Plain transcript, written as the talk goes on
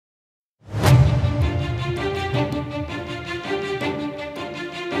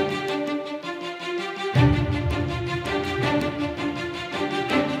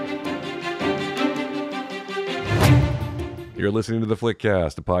You're listening to the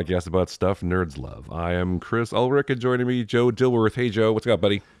Flickcast, a podcast about stuff nerds love. I am Chris Ulrich, and joining me, Joe Dilworth. Hey, Joe, what's up,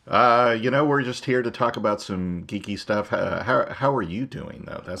 buddy? We're just here to talk about some geeky stuff. How are you doing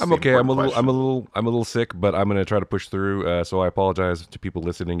though? That's I'm the okay. important question. I'm a little sick, but I'm gonna try to push through. So I apologize to people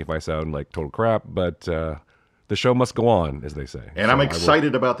listening if I sound like total crap, but the show must go on, as they say. And So I'm I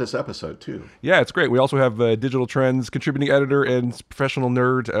excited about this episode too. Yeah, it's great. We also have Digital Trends contributing editor and professional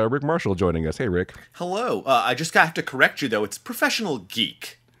nerd Rick Marshall joining us. Hey, Rick. Hello. I just have to correct you, though. It's professional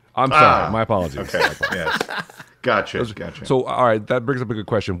geek. I'm sorry. My apologies. Okay. Yes. Gotcha. So, all right, that brings up a good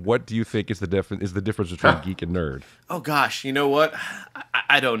question. What do you think is the difference between geek and nerd? Oh, gosh. You know what?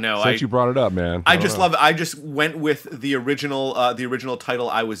 I don't know. Since you brought it up, man. I just love it. I just went with the original title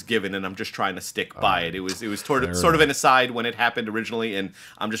I was given, and I'm just trying to stick by it. It was sort of an aside when it happened originally, and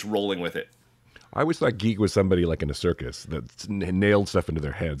I'm just rolling with it. I always thought geek was somebody like in a circus that nailed stuff into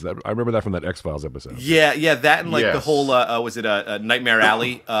their heads. I remember that from that X-Files episode. Yeah, that and like the Yes. whole was it a Nightmare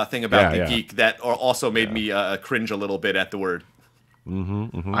Alley thing about Yeah. geek that also made me cringe a little bit at the word.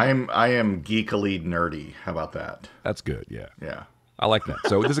 I am geekily nerdy. How about that? That's good, yeah. Yeah. I like that.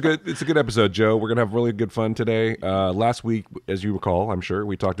 So it's a good episode, Joe. We're gonna have really good fun today. Last week, as you recall, I'm sure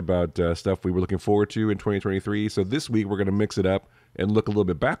we talked about stuff we were looking forward to in 2023. So this week we're gonna mix it up and look a little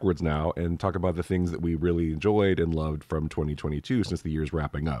bit backwards now and talk about the things that we really enjoyed and loved from 2022 since the year's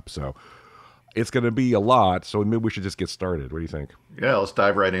wrapping up. So it's gonna be a lot. So maybe we should just get started. What do you think? Yeah. Let's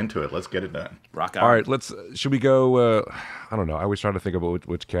dive right into it. Let's get it done. Rock on. All right, should we go? I don't know. I always try to think about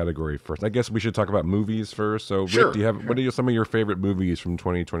which category first. I guess we should talk about movies first. So, Sure, Rick, what are some of your favorite movies from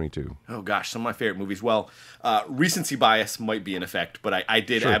 2022? Oh gosh, some of my favorite movies. Well, recency bias might be in effect, but I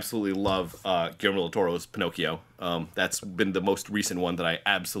did absolutely love Guillermo del Toro's Pinocchio. That's been the most recent one that I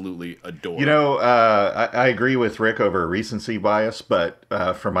absolutely adore. You know, I agree with Rick over recency bias, but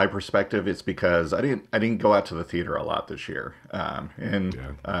from my perspective, it's because I didn't go out to the theater a lot this year, you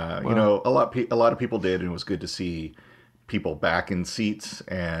know, a lot of people did, and it was good to see people back in seats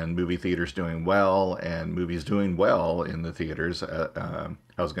and movie theaters doing well and movies doing well in the theaters. I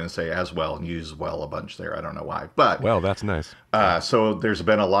was going to say as well and use well a bunch there. I don't know why, but Well, that's nice. so there's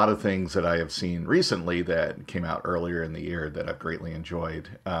been a lot of things that I have seen recently that came out earlier in the year that I've greatly enjoyed.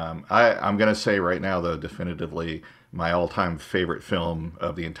 I'm going to say right now, though, definitively my all-time favorite film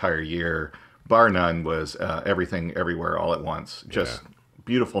of the entire year, bar none, was Everything Everywhere All at Once. Just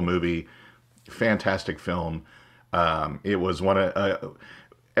beautiful movie, fantastic film. It was one of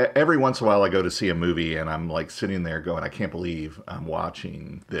every once in a while I go to see a movie and I'm like sitting there going, I can't believe I'm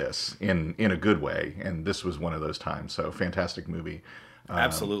watching this in a good way. And this was one of those times. So fantastic movie.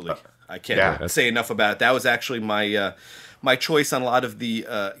 Absolutely. I can't say enough about it. That was actually my choice on a lot of the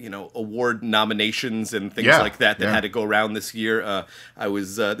award nominations and things like that had to go around this year.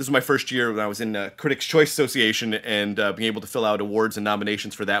 This was my first year when I was in Critics' Choice Association and being able to fill out awards and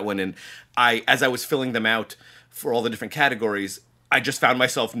nominations for that one. And as I was filling them out for all the different categories, I just found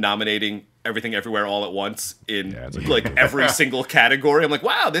myself nominating Everything Everywhere All at Once in like every single category. I'm like,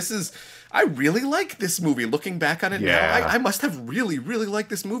 wow, I really like this movie. Looking back on it now, I must have really, really liked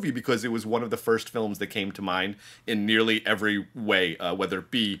this movie because it was one of the first films that came to mind in nearly every way, whether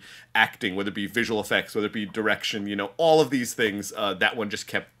it be acting, whether it be visual effects, whether it be direction, all of these things. That one just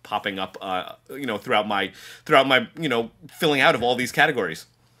kept popping up, throughout my filling out of all these categories.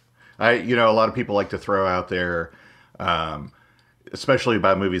 A lot of people like to throw out there, especially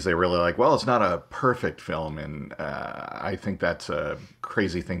about movies they really like, well, it's not a perfect film. And I think that's a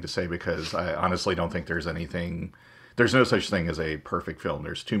crazy thing to say because I honestly don't think there's no such thing as a perfect film.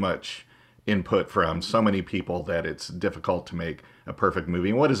 There's too much input from so many people that it's difficult to make a perfect movie.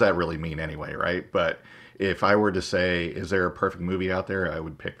 And what does that really mean anyway, right? But if I were to say, is there a perfect movie out there? I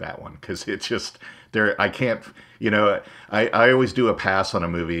would pick that one because it's just I can't, I always do a pass on a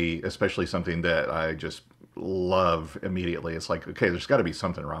movie, especially something that I just love immediately. It's like, okay, there's got to be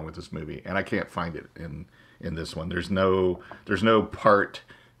something wrong with this movie, and I can't find it in this one. There's no part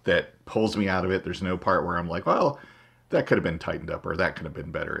that pulls me out of it. There's no part where I'm like, well, that could have been tightened up or that could have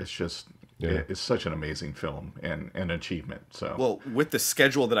been better. It's just it's such an amazing film and an achievement. So well, with the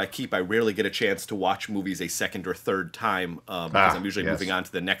schedule that I keep, I rarely get a chance to watch movies a second or third time because I'm usually moving on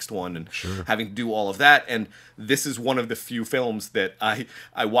to the next one and having to do all of that. And this is one of the few films that I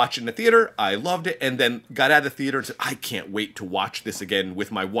watched in the theater. I loved it, and then got out of the theater and said, I can't wait to watch this again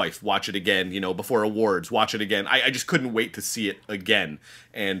with my wife. Watch it again, before awards. Watch it again. I just couldn't wait to see it again.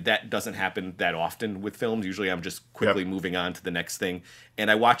 And that doesn't happen that often with films. Usually I'm just quickly moving on to the next thing. And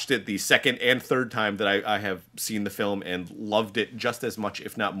I watched it the second and third time that I have seen the film and loved it just as much,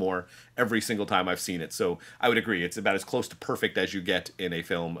 if not more, every single time I've seen it. So I would agree. It's about as close to perfect as you get in a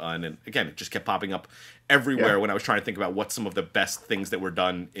film. And again, it just kept popping up everywhere when I was trying to think about what some of the best things that were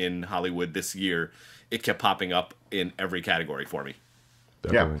done in Hollywood this year. It kept popping up in every category for me.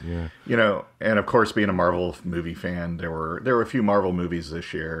 Yeah. You know, and of course, being a Marvel movie fan, there were a few Marvel movies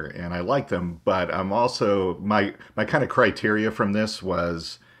this year, and I like them. But I'm also my kind of criteria from this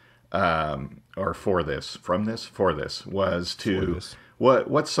was, what are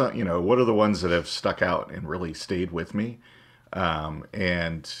the ones that have stuck out and really stayed with me,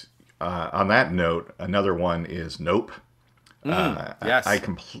 and on that note, another one is Nope. Yes, I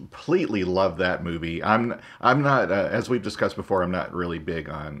completely love that movie. I'm not, as we've discussed before, I'm not really big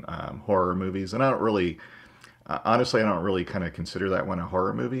on horror movies, and I don't really, honestly, I don't really kind of consider that one a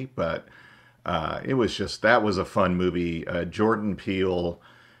horror movie. But that was a fun movie. Jordan Peele,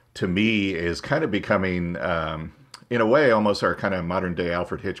 to me, is kind of becoming, in a way, almost our kind of modern day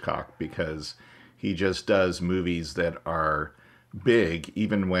Alfred Hitchcock, because he just does movies that are big,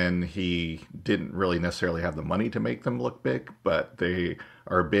 even when he didn't really necessarily have the money to make them look big, but they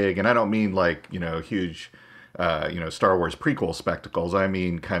are big. And I don't mean like, huge, Star Wars prequel spectacles. I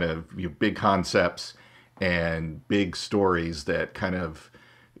mean kind of big concepts and big stories that kind of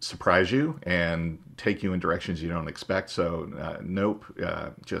surprise you and take you in directions you don't expect. So Nope,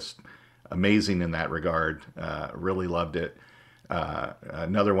 just amazing in that regard. Really loved it.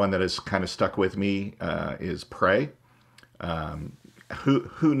 Another one that has kind of stuck with me is Prey.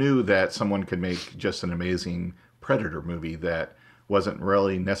 Who knew that someone could make just an amazing Predator movie that wasn't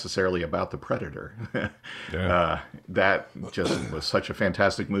really necessarily about the Predator? That just was such a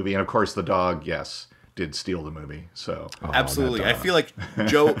fantastic movie. And of course, the dog, yes, did steal the movie. So absolutely. I feel like,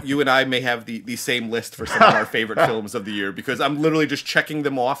 Joe, you and I may have the same list for some of our favorite films of the year, because I'm literally just checking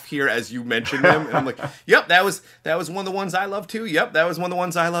them off here as you mentioned them, and I'm like, yep, that was one of the ones I love too. Yep, that was one of the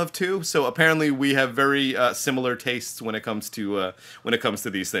ones I love too. So apparently we have very similar tastes when it comes to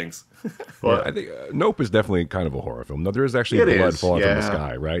these things. Well, yeah, I think Nope is definitely kind of a horror film. No, there is actually blood falling from the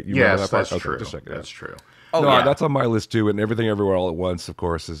sky, right? You yes, that's true. That's true. Oh, no, that's on my list too. And Everything Everywhere All at Once, of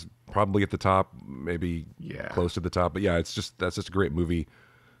course, is probably at the top, maybe close to the top. But yeah, that's just a great movie,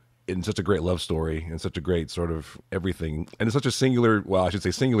 and such a great love story, and such a great sort of everything. And it's such a singular, well, I should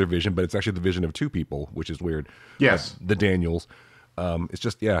say singular vision, but it's actually the vision of two people, which is weird. Yes, the Daniels. It's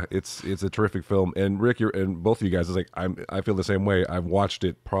just it's a terrific film. And Rick, and both of you guys, is like I feel the same way. I've watched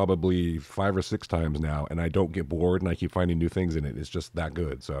it probably 5 or 6 times now, and I don't get bored, and I keep finding new things in it. It's just that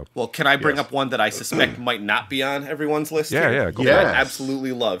good. So, well, can I bring up one that I suspect might not be on everyone's list? Yeah, I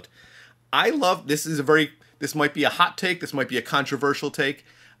absolutely loved. This might be a hot take. This might be a controversial take.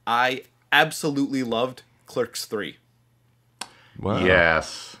 I absolutely loved Clerks 3. Wow.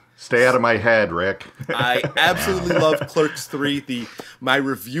 Yes. Stay out of my head, Rick. I absolutely loved Clerks 3. My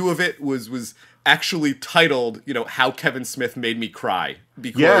review of it was actually titled, How Kevin Smith Made Me Cry,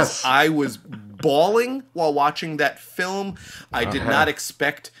 because I was bawling while watching that film. I did not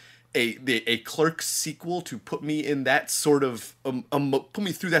expect a Clerks sequel to put me in that sort of put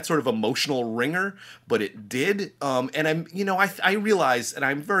me through that sort of emotional ringer, but it did. And I realize, and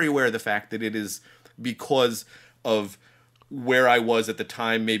I'm very aware of the fact that it is because of where I was at the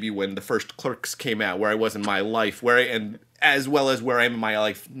time, maybe when the first Clerks came out, where I was in my life, and as well as where I am in my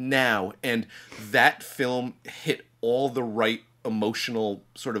life now. And that film hit all the right emotional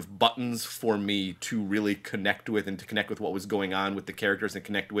sort of buttons for me to really connect with, and to connect with what was going on with the characters, and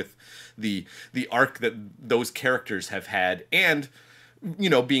connect with the arc that those characters have had. And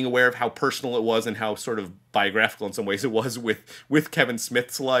being aware of how personal it was, and how sort of biographical in some ways it was with Kevin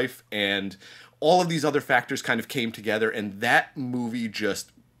Smith's life, and all of these other factors kind of came together, and that movie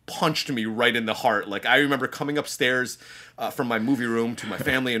just punched me right in the heart. Like, I remember coming upstairs from my movie room to my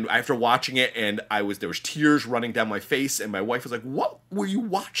family, and after watching it, and there was tears running down my face, and my wife was like, "What were you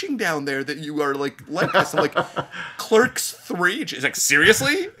watching down there that you are like this?" I'm like, "Clerks 3." She's like,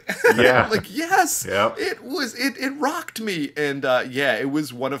 "Seriously?" Yeah. I'm like, yes. Yep. It rocked me, and it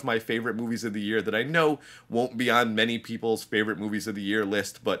was one of my favorite movies of the year that I know won't be on many people's favorite movies of the year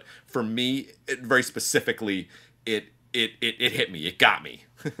list, but for me, very specifically, it hit me. It got me.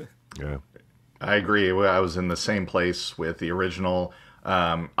 Yeah. I agree. I was in the same place with the original.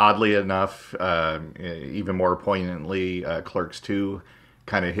 Oddly enough, even more poignantly, Clerks 2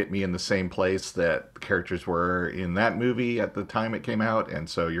 kind of hit me in the same place that the characters were in that movie at the time it came out. And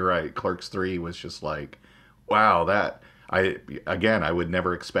so you're right, Clerks 3 was just like, wow, I would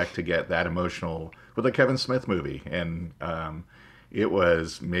never expect to get that emotional with a Kevin Smith movie. And it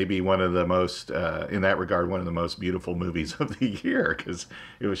was maybe one of the most, in that regard, one of the most beautiful movies of the year, because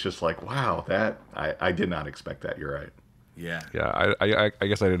it was just like, wow, I did not expect that. You're right. Yeah. Yeah, I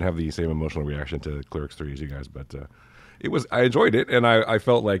guess I didn't have the same emotional reaction to Clerks 3 as you guys, but I enjoyed it, and I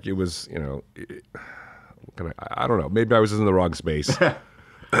felt like it was, I don't know, maybe I was in the wrong space,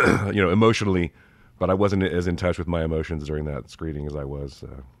 emotionally, but I wasn't as in touch with my emotions during that screening as I was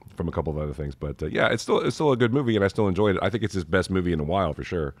from a couple of other things. But yeah, it's still a good movie, and I still enjoyed it. I think it's his best movie in a while for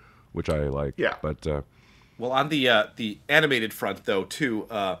sure, which I like. Yeah. But well, on the animated front, though, too,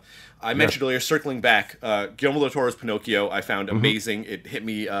 I mentioned earlier, circling back, Guillermo del Toro's Pinocchio I found amazing. It hit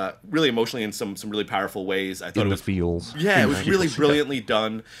me really emotionally in some really powerful ways. I thought it was feels. Yeah, it was really brilliantly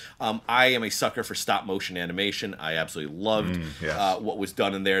done. I am a sucker for stop motion animation. I absolutely loved what was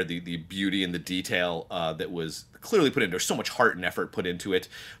done in there, the beauty and the detail that was clearly put in. There's so much heart and effort put into it.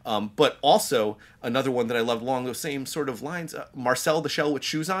 But also, another one that I loved along those same sort of lines, Marcel the Shell with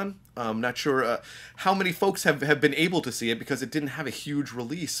Shoes On. I'm not sure how many folks have been able to see it because it didn't have a huge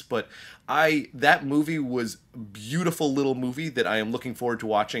release, but that movie was a beautiful little movie that I am looking forward to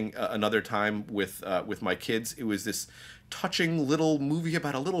watching another time with my kids. It was this touching little movie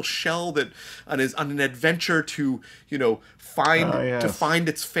about a little shell that on an adventure to find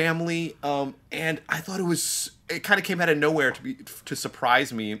its family, and I thought it kind of came out of nowhere to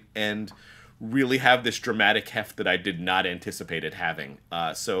surprise me and really have this dramatic heft that I did not anticipate it having.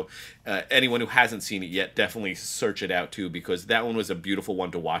 So anyone who hasn't seen it yet, definitely search it out too, because that one was a beautiful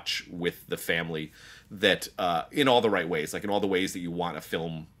one to watch with the family, that in all the right ways, like in all the ways that you want a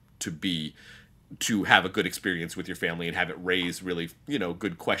film to be, to have a good experience with your family and have it raise really,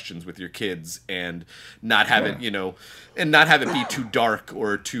 good questions with your kids, and not have it, and not have it be too dark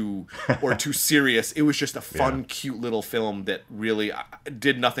or too serious. It was just a fun, cute little film that really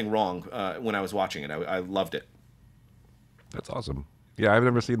did nothing wrong when I was watching it. I loved it. That's awesome. Yeah, I've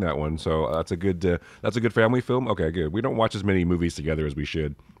never seen that one, so that's a good family film. Okay, good. We don't watch as many movies together as we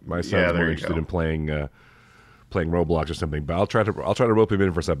should. My son's more interested in playing Roblox or something, but I'll try to rope him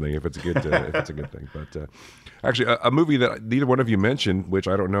in for something if it's a good thing. But actually, a movie that neither one of you mentioned, which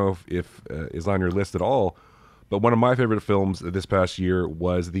I don't know if is on your list at all, but one of my favorite films this past year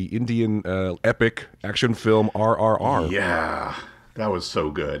was the Indian epic action film RRR. Yeah, that was so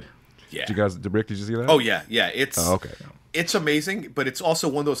good. Yeah, Rick, did you see that? Oh yeah. It's okay. It's amazing, but it's also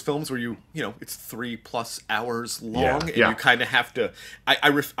one of those films where it's 3+ hours long, and you kind of have to.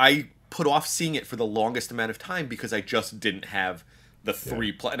 I put off seeing it for the longest amount of time because I just didn't have the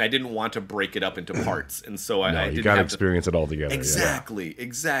and I didn't want to break it up into parts, and so I didn't got to experience it all together. Exactly,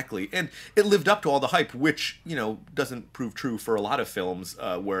 and it lived up to all the hype, which doesn't prove true for a lot of films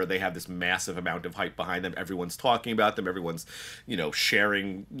where they have this massive amount of hype behind them. Everyone's talking about them, everyone's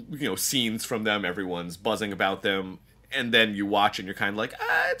sharing scenes from them, everyone's buzzing about them. And then you watch and you're kind of like,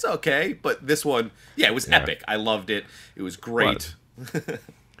 it's okay. But this one, it was epic. I loved it. It was great.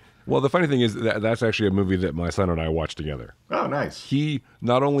 Well, the funny thing is that's actually a movie that my son and I watched together. Oh, nice. He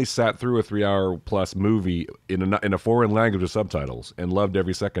not only sat through a 3-hour+ movie in a foreign language with subtitles and loved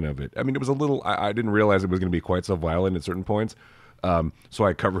every second of it. I mean, it was a little, I didn't realize it was going to be quite so violent at certain points. So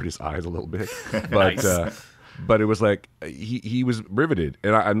I covered his eyes a little bit. But but it was like he was riveted.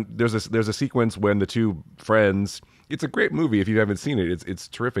 And there's a sequence when the two friends. It's a great movie if you haven't seen it. It's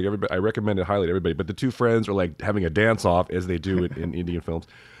terrific. I recommend it highly to everybody. But the two friends are like having a dance off as they do it in Indian films,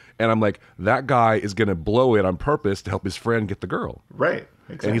 and I'm like, that guy is gonna blow it on purpose to help his friend get the girl. Right.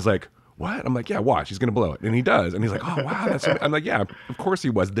 Exactly. And he's like, what? I'm like, yeah, watch. He's gonna blow it, and he does. And he's like, oh wow, that's. I'm like, yeah, of course he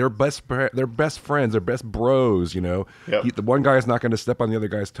was. They're best friends. They're best bros. Yep. The one guy is not going to step on the other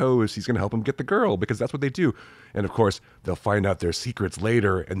guy's toes. He's going to help him get the girl because that's what they do. And of course, they'll find out their secrets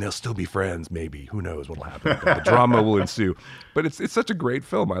later, and they'll still be friends. Maybe, who knows what'll happen? But the drama will ensue. But it's such a great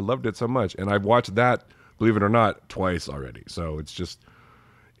film. I loved it so much, and I've watched that, believe it or not, twice already. So it's just.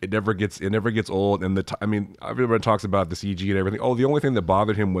 It never gets old, and everyone talks about the CG and everything. Oh, the only thing that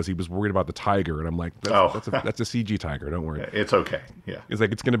bothered him was he was worried about the tiger, and I'm like, that's a CG tiger. Don't worry, it's okay. Yeah, it's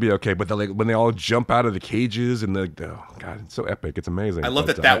like it's gonna be okay. But when they all jump out of the cages and oh god, it's so epic. It's amazing. I love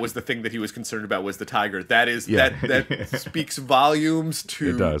that was the thing that he was concerned about was the tiger. That is that speaks volumes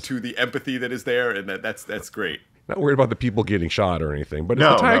to the empathy that is there, and that's great. Not worried about the people getting shot or anything, but it's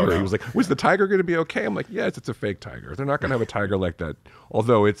the tiger. No. He was like, was the tiger going to be okay? I'm like, yes, it's a fake tiger. They're not going to have a tiger like that.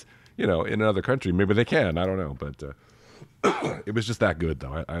 Although it's, in another country, maybe they can. I don't know. But it was just that good,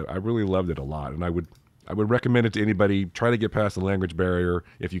 though. I really loved it a lot. And I would recommend it to anybody. Try to get past the language barrier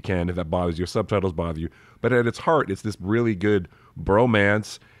if you can, if that bothers you. If subtitles bother you. But at its heart, it's this really good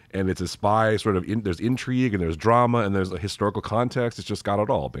bromance. And it's a spy sort of, there's intrigue and there's drama and there's a historical context. It's just got it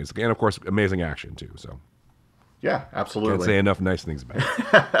all, basically. And, of course, amazing action, too. So. Yeah, absolutely. Can't say enough nice things about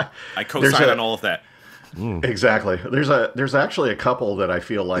it. I co-sign on all of that. Exactly. There's actually a couple that I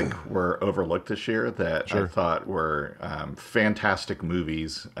feel like were overlooked this year that I thought were fantastic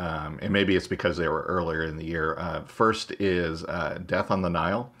movies, and maybe it's because they were earlier in the year. First is Death on the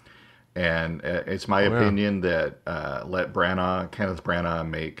Nile, and it's my opinion that let Kenneth Branagh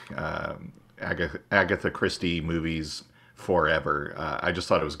make Agatha Christie movies forever. I just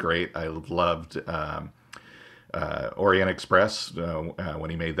thought it was great. I loved. Orient Express, when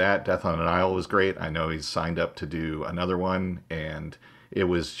he made that. Death on the Nile was great. I know he's signed up to do another one, and it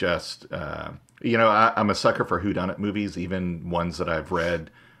was just, I'm a sucker for whodunit movies, even ones that I've read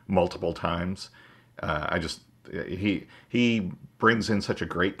multiple times. He brings in such a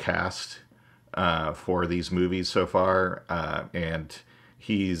great cast for these movies so far, and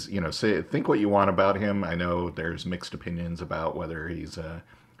he's, think what you want about him. I know there's mixed opinions about whether he's a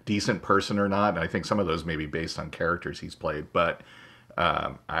decent person or not, and I think some of those may be based on characters he's played, but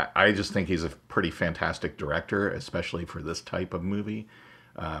I just think he's a pretty fantastic director, especially for this type of movie.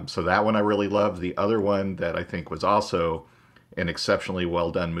 So that one I really loved. The other one that I think was also an exceptionally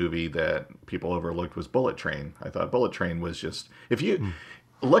well done movie that people overlooked was Bullet Train. I thought Bullet Train was just, if you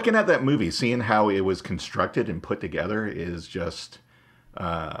looking at that movie, seeing how it was constructed and put together is just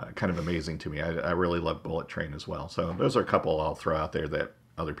kind of amazing to me. I really love Bullet Train as well. So those are a couple I'll throw out there that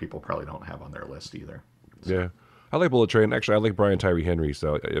other people probably don't have on their list either. So. Yeah, I like Bullet Train. Actually, I like Brian Tyree Henry.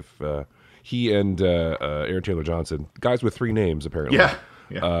 So if he and Aaron Taylor Johnson, guys with three names apparently,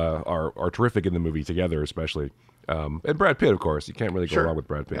 are terrific in the movie together, especially. And Brad Pitt, of course. You can't really go wrong with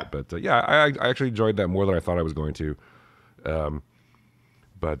Brad Pitt. Yeah. But I actually enjoyed that more than I thought I was going to.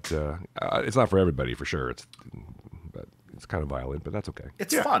 But it's not for everybody, for sure. It's kind of violent, but that's okay.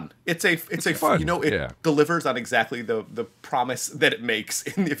 It's fun. It's fun. It delivers on exactly the promise that it makes.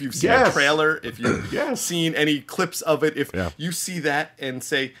 And if you've seen a trailer, if you've seen any clips of it, if you see that and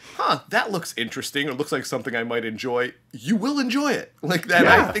say, that looks interesting, or looks like something I might enjoy, you will enjoy it. Like that.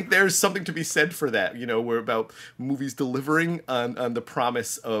 Yeah. I think there's something to be said for that. We're about movies delivering on the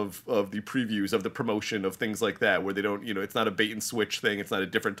promise of the previews, of the promotion, of things like that, where they don't, it's not a bait and switch thing. It's not a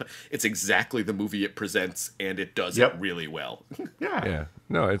different, it's exactly the movie it presents, and it does it really well. Yeah.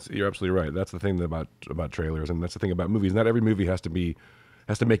 No, you're absolutely right. That's the thing about trailers, and that's the thing about movies. Not every movie has to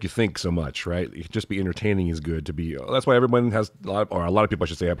make you think so much, right? Just be entertaining is good to be. That's why everyone has a lot of people, I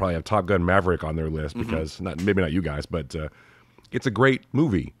should say, I probably have Top Gun Maverick on their list because maybe not you guys, but it's a great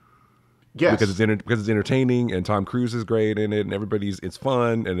movie. Yes, because it's entertaining, and Tom Cruise is great in it, and it's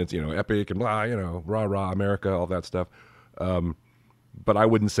fun, and it's epic and blah, rah rah America, all that stuff. But I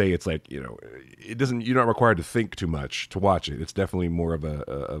wouldn't say it's like it doesn't. You're not required to think too much to watch it. It's definitely more of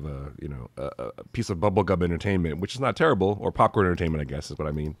a piece of bubblegum entertainment, which is not terrible, or popcorn entertainment, I guess is what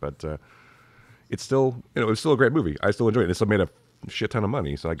I mean. But it's still it's still a great movie. I still enjoy it. It still made a shit ton of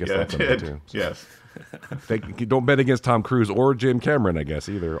money, so I guess that's something too. So. Yes. Don't bet against Tom Cruise or Jim Cameron, I guess,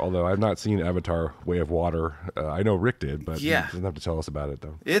 either. Although I've not seen Avatar: Way of Water. I know Rick did, but he doesn't have to tell us about it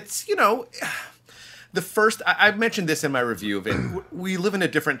though. It's the first, I mentioned this in my review of it. We live in a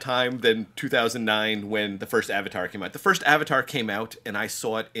different time than 2009 when the first Avatar came out. The first Avatar came out, and I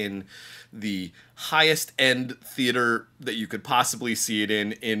saw it in the highest end theater that you could possibly see it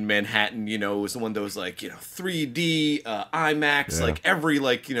in Manhattan. It was one of those 3D IMAX, every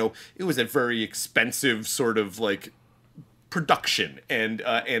it was a very expensive sort of production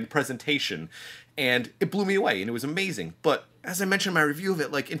and presentation, and it blew me away, and it was amazing. But as I mentioned in my review of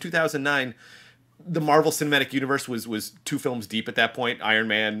it, in 2009. The Marvel Cinematic Universe was two films deep at that point. Iron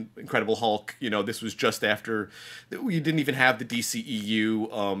Man, Incredible Hulk. This was just after we didn't even have the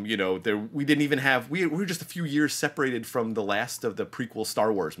DCEU. We didn't even have. We were just a few years separated from the last of the prequel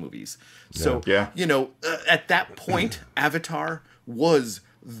Star Wars movies. So at that point, Avatar was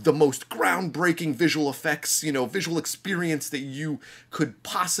the most groundbreaking visual effects, visual experience that you could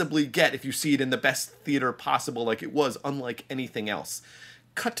possibly get if you see it in the best theater possible. It was unlike anything else.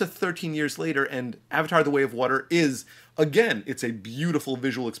 Cut to 13 years later, and Avatar: The Way of Water is, again, it's a beautiful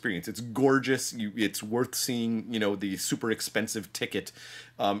visual experience. It's gorgeous. It's worth seeing, the super expensive ticket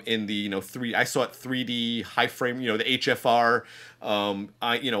in the, I saw it 3D, high frame, the HFR,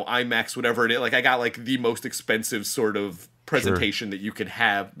 IMAX, whatever it is. I got, the most expensive sort of presentation that you could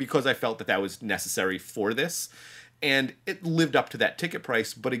have because I felt that was necessary for this. And it lived up to that ticket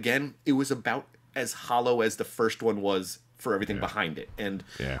price. But again, it was about as hollow as the first one was for everything behind it. And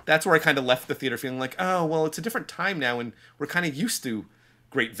that's where I kind of left the theater feeling oh, well, it's a different time now, and we're kind of used to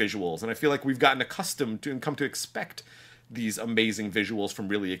great visuals. And I feel like we've gotten accustomed to and come to expect these amazing visuals from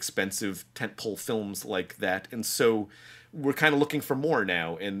really expensive tentpole films like that. And so we're kind of looking for more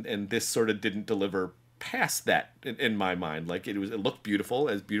now, and this sort of didn't deliver past that in my mind. Like it looked beautiful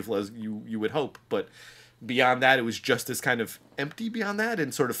as you would hope, but beyond that, it was just as kind of empty beyond that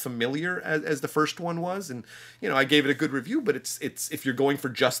and sort of familiar as the first one was. And I gave it a good review, but it's if you're going for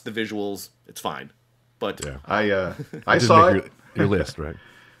just the visuals, it's fine. But I saw it. Your list, right?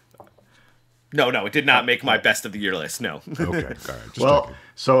 No, it did not make my best of the year list. No. Okay, all right. Just well, checking.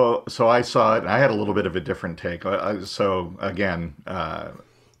 so I saw it, and I had a little bit of a different take. So again,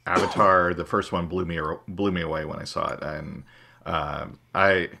 Avatar, the first one blew me away when I saw it, and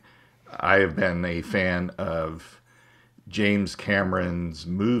I have been a fan of James Cameron's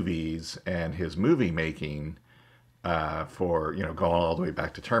movies and his movie making for going all the way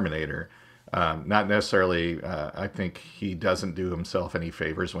back to Terminator. Not necessarily, I think he doesn't do himself any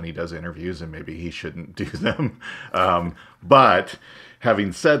favors when he does interviews, and maybe he shouldn't do them. But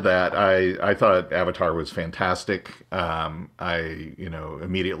having said that, I thought Avatar was fantastic. I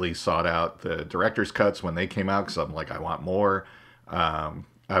immediately sought out the director's cuts when they came out because I'm like, I want more.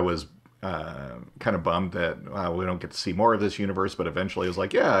 I was kind of bummed that we don't get to see more of this universe, but eventually I was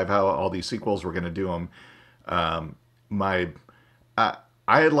like, yeah, I've had all these sequels, we're going to do them.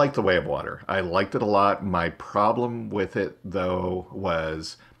 I liked The Way of Water. I liked it a lot. My problem with it, though,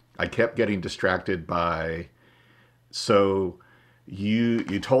 was I kept getting distracted by, so you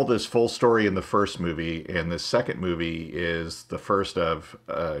told this full story in the first movie, and the second movie is the first of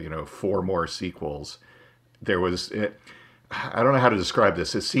 4 more sequels. I don't know how to describe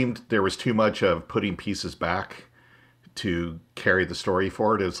this. It seemed there was too much of putting pieces back to carry the story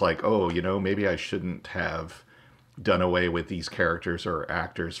forward. It's like, maybe I shouldn't have done away with these characters or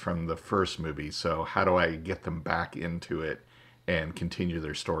actors from the first movie. So how do I get them back into it and continue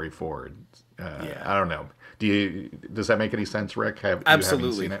their story forward? I don't know. Does that make any sense, Rick? Absolutely.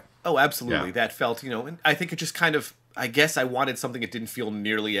 You seen it? Oh, absolutely. Yeah. That felt, and I think it just kind of, I guess I wanted something that didn't feel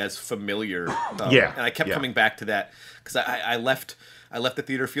nearly as familiar. Yeah. And I kept coming back to that because I left the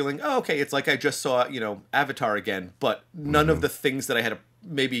theater feeling, oh, okay, it's like I just saw, Avatar again, but none of the things that I had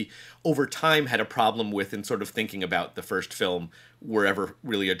maybe over time had a problem with in sort of thinking about the first film were ever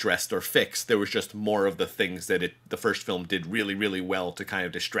really addressed or fixed. There was just more of the things that the first film did really, really well to kind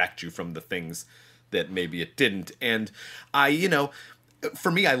of distract you from the things that maybe it didn't. And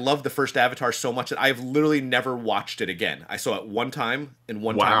for me, I love the first Avatar so much that I've literally never watched it again. I saw it one time and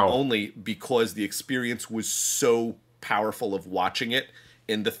one time only because the experience was so powerful of watching it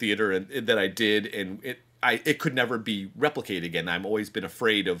in the theater and that I did, and it could never be replicated again. I've always been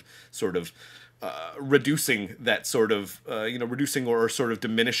afraid of sort of reducing that sort of reducing or sort of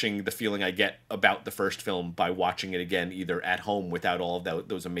diminishing the feeling I get about the first film by watching it again, either at home without all of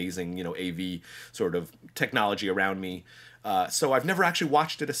those amazing AV sort of technology around me. So I've never actually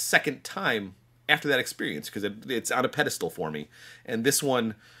watched it a second time after that experience because it's on a pedestal for me. And this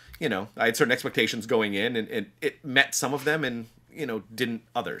one, I had certain expectations going in, and it met some of them and didn't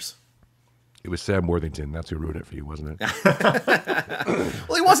others. It was Sam Worthington. That's who wrote it for you, wasn't it?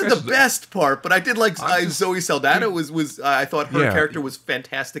 Well, he wasn't the best part, but I did like Zoe Saldana. Was I thought her character was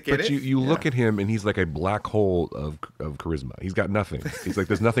fantastic in it. But you look at him, and he's like a black hole of charisma. He's got nothing. He's like,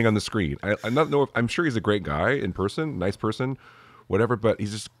 there's nothing on the screen. I'm sure he's a great guy in person, nice person, whatever. But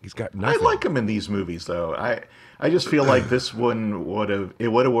he's got nothing. I like him in these movies, though. I just feel like this one would have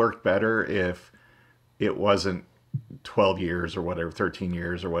worked better if it wasn't 12 years or whatever, 13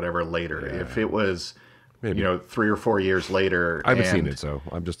 years or whatever later. Yeah. If it was, maybe 3 or 4 years later. I haven't seen it, so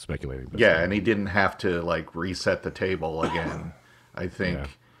I'm just speculating. And he didn't have to reset the table again. I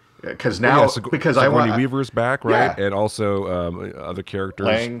think because now because Sigourney Weaver's back, right? Yeah. And also other characters.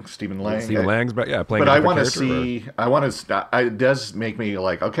 Stephen Lang. Stephen Lang's back, playing. But I want to see. It does make me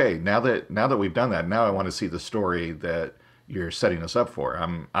like, okay, now that we've done that, now I want to see the story that you're setting us up for.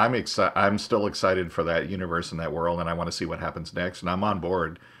 I'm still excited for that universe and that world, and I want to see what happens next. And I'm on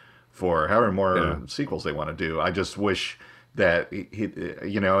board for however more sequels they want to do. I just wish that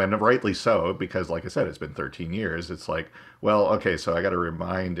and rightly so, because like I said, it's been 13 years. It's like, well, okay, so I got to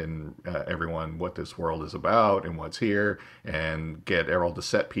remind everyone what this world is about and what's here, and get all the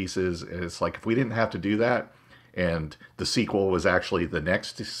set pieces. And it's like, if we didn't have to do that, and the sequel was actually the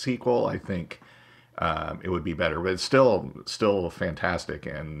next sequel, I think it would be better. But it's still fantastic,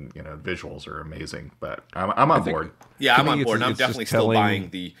 and visuals are amazing. But I'm on board. Yeah, I'm on board. And I'm definitely still buying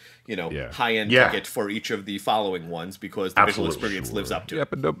the high-end ticket for each of the following ones because the visual experience lives up to it. Yeah,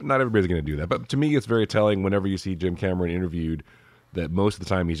 but not everybody's going to do that. But to me, it's very telling whenever you see Jim Cameron interviewed that most of the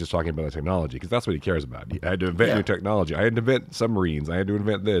time he's just talking about the technology, because that's what he cares about. I had to invent new technology. I had to invent submarines. I had to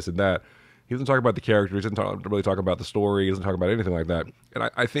invent this and that. He doesn't talk about the characters. He doesn't really talk about the story. He doesn't talk about anything like that. And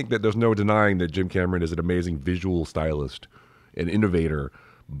I think that there's no denying that Jim Cameron is an amazing visual stylist and innovator,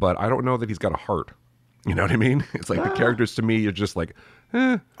 but I don't know that he's got a heart. You know what I mean? It's like the characters to me are just like,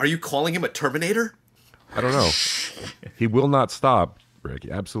 Are you calling him a Terminator? I don't know. He will not stop, Rick.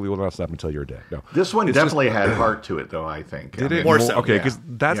 He absolutely will not stop until you're dead. No, this one definitely had heart to it, though. I think. Did it more so? Okay, because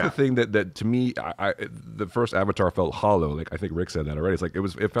that's the thing that to me, the first Avatar felt hollow. Like I think Rick said that already. It's like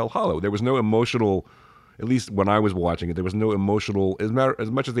it felt hollow. There was no emotional. At least when I was watching it, there was no emotional. As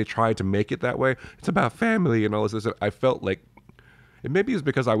much as they tried to make it that way, it's about family and all this. I felt like it maybe is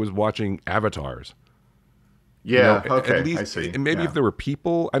because I was watching Avatars. Yeah, okay, at least, I see. And maybe if there were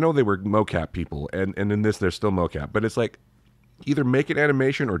people, I know they were mocap people, and in this they're still mocap, but it's like either make an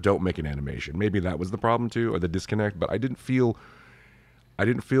animation or don't make an animation. Maybe that was the problem too, or the disconnect. But I didn't feel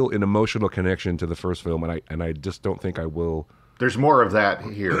an emotional connection to the first film, and I just don't think I will. There's more of that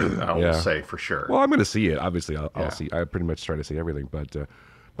here, I will say for sure. Well, I'm going to see it. Obviously, I'll see. I pretty much try to see everything, but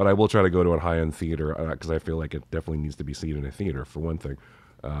I will try to go to a high-end theater because I feel like it definitely needs to be seen in a theater for one thing.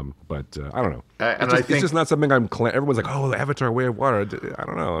 But I don't know. It's just not something I'm. Everyone's like, "Oh, the Avatar: Way of Water." I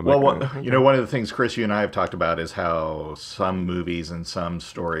don't know. One of the things Chris, you and I have talked about is how some movies and some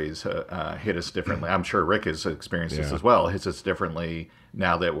stories hit us differently. I'm sure Rick has experienced this as well. Hits us differently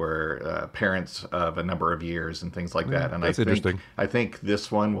now that we're parents of a number of years and things like that. And that's interesting. I think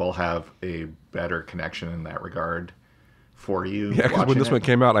this one will have a better connection in that regard for you. Yeah, because when this one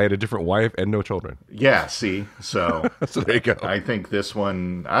came out, I had a different wife and no children. Yeah, see, so so there you go. I think this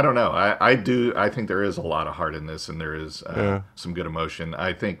one, I don't know. I think there is a lot of heart in this, and there is some good emotion.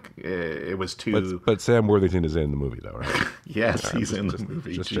 I think it was too. But Sam Worthington is in the movie, though, right? Yes, he's in the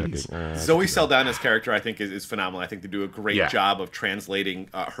movie. Just checking. Zoe Saldana's character, I think, is phenomenal. I think they do a great job of translating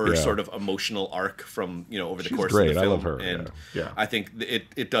her sort of emotional arc from over the course of the film. I love her. And I think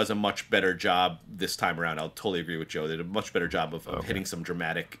it does a much better job this time around. I'll totally agree with Joe. They did a much better job of hitting some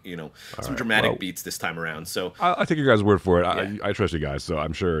dramatic, beats this time around. So I'll take your guys' word for it. I trust you guys, so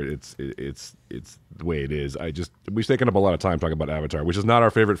I'm sure it's the way it is. We've taken up a lot of time talking about Avatar, which is not our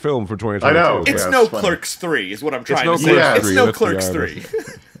favorite film from 2022. I know. It's no Clerks 3 is what I'm trying to say. It's no Clerks 3.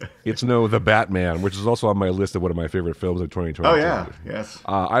 It's no The Batman, which is also on my list of one of my favorite films of 2022. Oh yeah, yes.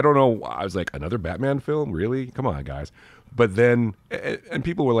 I don't know. I was like, another Batman film? Really? Come on, guys. But then, and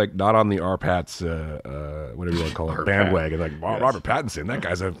people were like, not on the R-Pat's, whatever you want to call it, bandwagon. Like, Robert Pattinson, that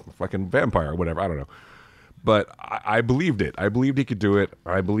guy's a fucking vampire or whatever. I don't know. But I believed it. I believed he could do it.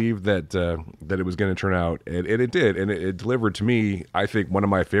 I believed that it was going to turn out. And it did. And it delivered to me, I think, one of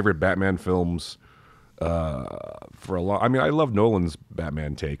my favorite Batman films for a long... I mean, I love Nolan's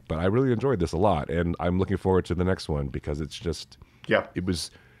Batman take, but I really enjoyed this a lot. And I'm looking forward to the next one because it's just... Yeah. It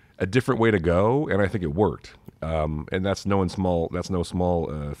was a different way to go, and I think it worked. And that's no small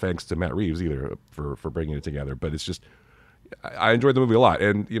thanks to Matt Reeves either for bringing it together. But it's just, I enjoyed the movie a lot.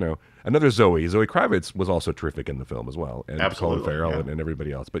 And, another Zoe Kravitz was also terrific in the film as well. And absolutely, Colin Farrell and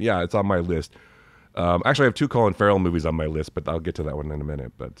everybody else. But yeah, it's on my list. Actually, I have 2 Colin Farrell movies on my list, but I'll get to that one in a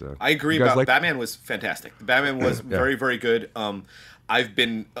minute. But I agree about Batman was fantastic. Batman was very, very good. I've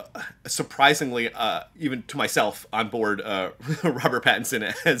been surprisingly, even to myself, on board Robert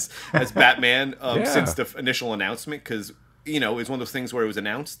Pattinson as Batman since the initial announcement, because it's one of those things where it was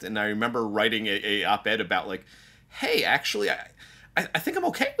announced, and I remember writing a op-ed about like, hey, actually, I think I'm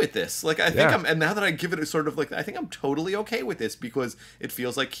okay with this. Like, I think and now that I give it a sort of like, I think I'm totally okay with this because it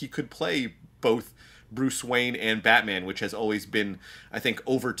feels like he could play both Bruce Wayne and Batman, which has always been, I think,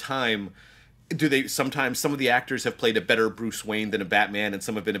 over time. Sometimes some of the actors have played a better Bruce Wayne than a Batman, and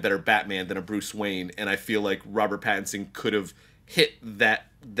some have been a better Batman than a Bruce Wayne, and I feel like Robert Pattinson could have hit that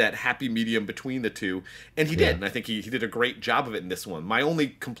happy medium between the two, and he did, and I think he did a great job of it in this one. My only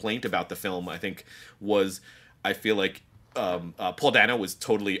complaint about the film, I think, was I feel like Paul Dano was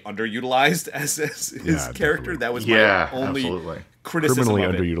totally underutilized as his character. Definitely. That was my only criticism criminally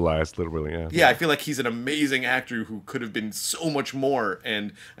of it. Underutilized, literally. Yeah, I feel like he's an amazing actor who could have been so much more,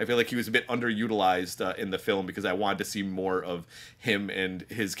 and I feel like he was a bit underutilized in the film because I wanted to see more of him and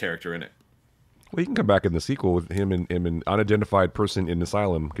his character in it. Well, he can come back in the sequel with him and an unidentified person in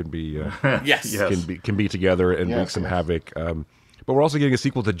asylum can be can be together and wreak some havoc. But we're also getting a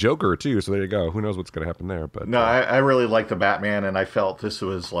sequel to Joker too, so there you go. Who knows what's going to happen there? But no, I really like the Batman, and I felt this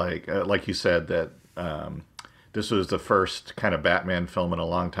was like you said that this was the first kind of Batman film in a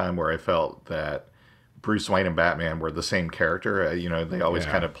long time where I felt that Bruce Wayne and Batman were the same character. They always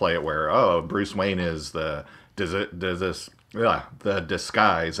kind of play it where Bruce Wayne is the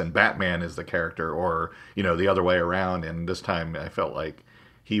disguise and Batman is the character, or the other way around. And this time I felt like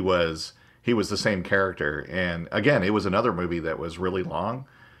he was the same character. And again, it was another movie that was really long,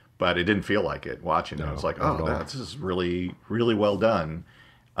 but it didn't feel like it watching it. I was like, this is really, really well done.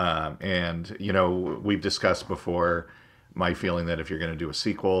 And we've discussed before my feeling that if you're going to do a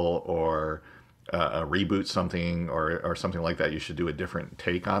sequel or reboot something or something like that, you should do a different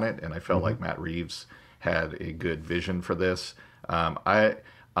take on it. And I felt like Matt Reeves had a good vision for this. I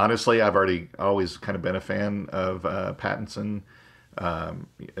honestly, I've always kind of been a fan of Pattinson.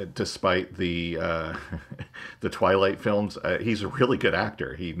 Despite the the Twilight films, he's a really good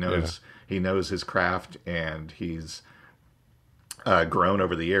actor. He knows his craft, and he's grown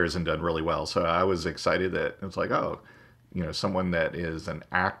over the years and done really well. So I was excited that it was like, someone that is an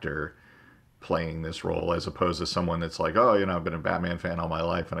actor playing this role, as opposed to someone that's like, I've been a Batman fan all my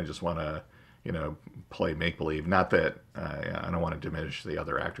life and I just want to, play make believe. Not that I don't want to diminish the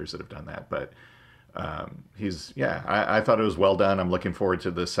other actors that have done that, but I thought it was well done. I'm looking forward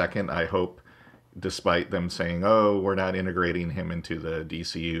to the second. I hope, despite them saying, we're not integrating him into the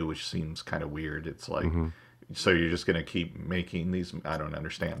DCU, which seems kind of weird. It's like, so you're just going to keep making these? I don't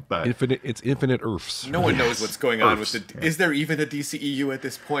understand. But it's infinite Earths. No one knows what's going on with the. Yeah. Is there even a DCEU at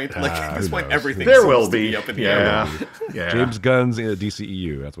this point? Like at this point, everything there will be up in the air. Yeah. James Gunn's in a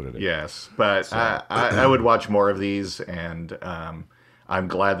DCEU. That's what it is. Yes, but so, I would watch more of these, and I'm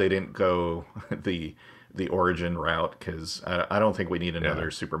glad they didn't go the origin route, because I don't think we need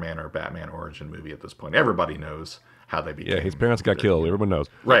another Superman or Batman origin movie at this point. Everybody knows how they became. Yeah, his parents got killed. Everyone knows.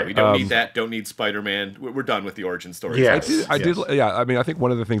 Right. We don't need that. Don't need Spider-Man. We're done with the origin stories. Yes. I did. Yeah. I mean, I think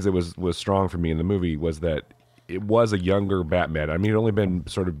one of the things that was strong for me in the movie was that it was a younger Batman. I mean, he'd only been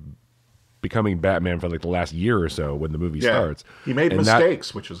sort of becoming Batman for like the last year or so when the movie starts. He made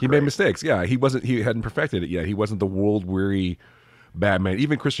mistakes, which was great. He made mistakes. Yeah. He hadn't perfected it yet. He wasn't the world-weary Batman.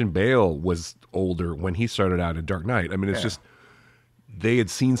 Even Christian Bale was older when he started out in Dark Knight. I mean, it's just, they had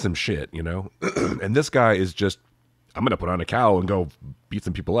seen some shit, and this guy is just, I'm going to put on a cowl and go beat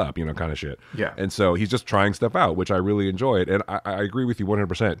some people up, kind of shit. Yeah. And so he's just trying stuff out, which I really enjoyed. And I agree with you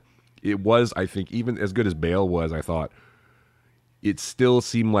 100%. It was, I think, even as good as Bale was, I thought, it still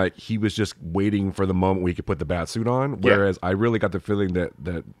seemed like he was just waiting for the moment where he could put the bat suit on. Whereas I really got the feeling that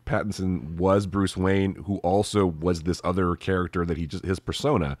Pattinson was Bruce Wayne, who also was this other character that his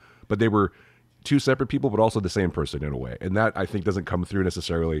persona, but they were two separate people, but also the same person in a way. And that, I think, doesn't come through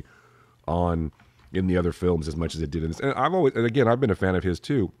necessarily in the other films as much as it did in this. And I've been a fan of his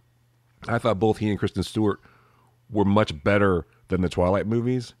too. I thought both he and Kristen Stewart were much better than the Twilight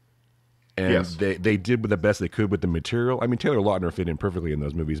movies. And they did the best they could with the material. I mean, Taylor Lautner fit in perfectly in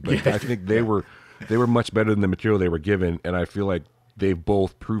those movies, but I think they were much better than the material they were given, and I feel like they've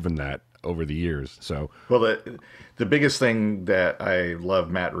both proven that over the years. So, well, the biggest thing that I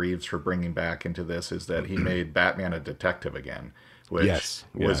love Matt Reeves for bringing back into this is that he made Batman a detective again, which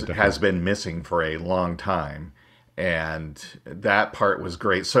has been missing for a long time. And that part was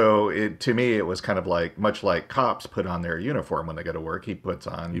great. So to me, it was kind of like, much like cops put on their uniform when they go to work, he puts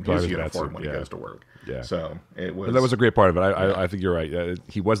on his uniform when he goes to work. Yeah. So it was. But that was a great part of it. I think you're right.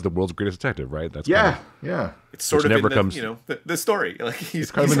 He was the world's greatest detective, right? That's It's sort of never in comes. The story. Like he's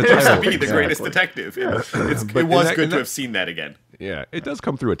supposed to be the greatest detective. It was good to have seen that again. Yeah, it does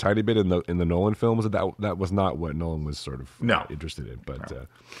come through a tiny bit in the Nolan films. That was not what Nolan was sort of interested in. But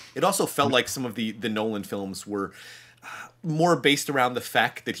it also felt like some of the Nolan films were more based around the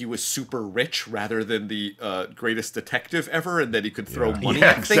fact that he was super rich rather than the greatest detective ever, and that he could throw money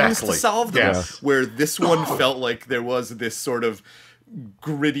at things to solve them. Yes. Where this one felt like there was this sort of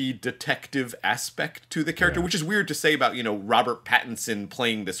gritty detective aspect to the character, which is weird to say about Robert Pattinson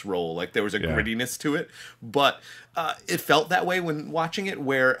playing this role. Like there was a grittiness to it, but it felt that way when watching it.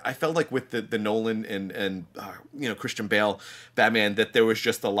 Where I felt like with the Nolan and Christian Bale Batman, that there was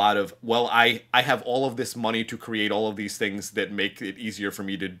just a lot of, well, I have all of this money to create all of these things that make it easier for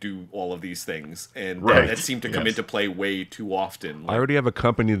me to do all of these things, and that seemed to come into play way too often. I already have a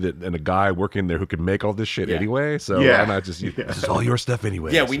company and a guy working there who can make all this shit anyway. So why not just this is all your stuff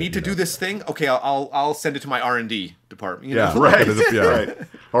anyway. Yeah, we need to do this thing. Okay, I'll send it to my R&D department. Right.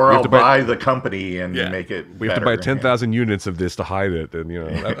 Or I'll buy the company and make it. We have to buy 10,000 units of this to hide it, and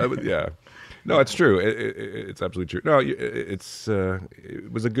No, it's true. It's absolutely true. No,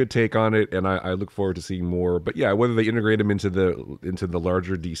 it was a good take on it, and I look forward to seeing more. But yeah, whether they integrate him into the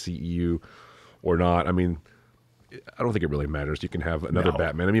larger DCEU or not, I mean, I don't think it really matters. You can have another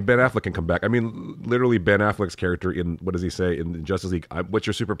Batman. I mean, Ben Affleck can come back. I mean, literally, Ben Affleck's character in, what does he say in Justice League? What's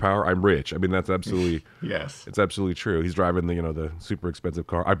your superpower? I'm rich. I mean, that's absolutely it's absolutely true. He's driving the super expensive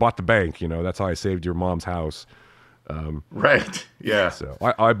car. I bought the bank. That's how I saved your mom's house. Right. Yeah. So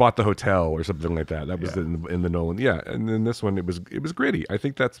I bought the hotel or something like that. That was in the Nolan. Yeah. And then this one, it was gritty. I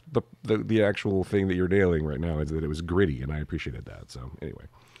think that's the actual thing that you're nailing right now, is that it was gritty, and I appreciated that. So anyway.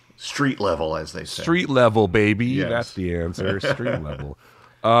 Street level, as they say. Street level, baby. Yes. That's the answer. Street level.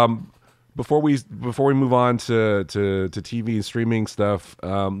 Before we move on to TV and streaming stuff,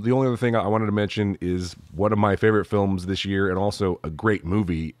 the only other thing I wanted to mention is one of my favorite films this year, and also a great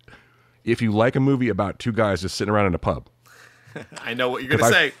movie. If you like a movie about two guys just sitting around in a pub, I know what you're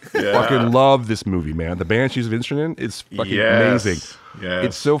gonna say. Fucking love this movie, man. The Banshees of Inisherin is fucking amazing. Yes.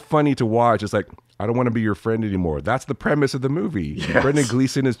 It's so funny to watch. It's like, I don't want to be your friend anymore. That's the premise of the movie. Yes. Brendan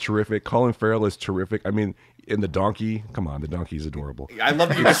Gleeson is terrific. Colin Farrell is terrific. I mean, in the donkey, come on, the donkey is adorable. I love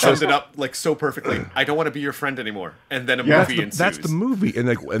that you just summed it up like so perfectly. I don't want to be your friend anymore, and then a movie ensues. That's the movie, and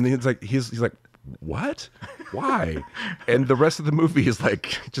then it's like he's like, what? Why? And the rest of the movie is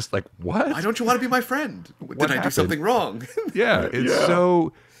like, just like, what? Why don't you want to be my friend? Did I do something wrong? Yeah, it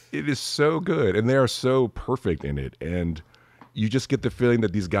is so good, and they are so perfect in it, and you just get the feeling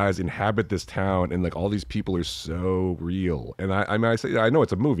that these guys inhabit this town, and like all these people are so real. And I mean, I know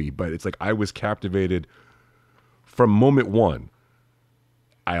it's a movie, but it's like I was captivated from moment one.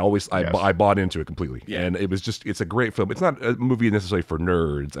 I bought into it completely, and it's a great film. It's not a movie necessarily for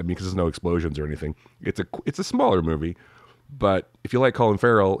nerds. I mean, because there's no explosions or anything. It's a smaller movie, but if you like Colin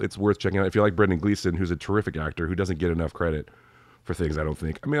Farrell, it's worth checking out. If you like Brendan Gleeson, who's a terrific actor who doesn't get enough credit for things, I don't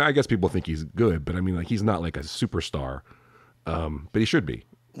think. I mean, I guess people think he's good, but I mean, like, he's not like a superstar, but he should be.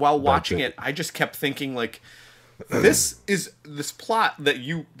 While watching it, I just kept thinking, like, this plot that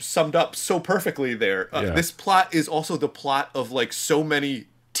you summed up so perfectly there. This plot is also the plot of like so many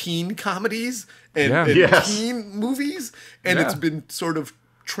teen comedies and teen movies, and it's been sort of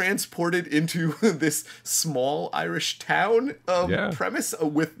transported into this small Irish town premise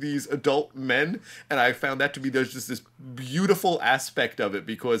with these adult men, and I found that to be, there's just this beautiful aspect of it,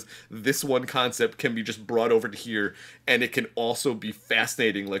 because this one concept can be just brought over to here, and it can also be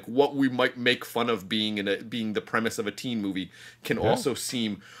fascinating. Like, what we might make fun of being the premise of a teen movie can also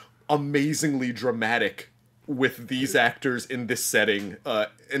seem amazingly dramatic with these actors in this setting,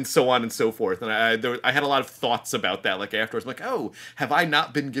 and so on and so forth. And I had a lot of thoughts about that, like, afterwards. I'm like, oh, have I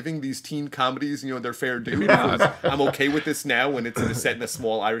not been giving these teen comedies, their fair due? I'm okay with this now when it's set in a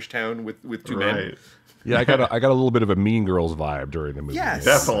small Irish town with two men. Yeah, I got a little bit of a Mean Girls vibe during the movie. Yes,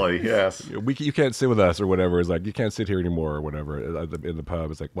 definitely. Yes, you can't sit with us or whatever. It's like, you can't sit here anymore or whatever in the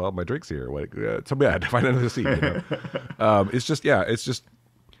pub. It's like, well, my drink's here. Like, too bad. Find another seat.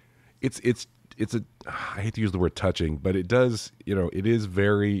 It's a, I hate to use the word touching, but it does, it is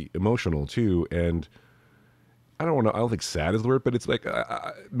very emotional too. And I don't think sad is the word, but it's like,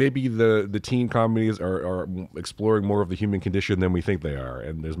 maybe the teen comedies are exploring more of the human condition than we think they are.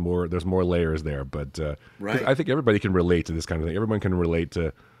 And there's more layers there, but I think everybody can relate to this kind of thing. Everyone can relate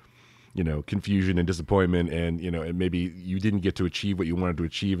to, confusion and disappointment, and, and maybe you didn't get to achieve what you wanted to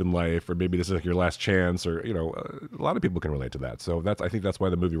achieve in life, or maybe this is like your last chance, or, a lot of people can relate to that. So I think that's why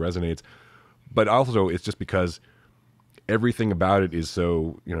the movie resonates. But also, it's just because everything about it is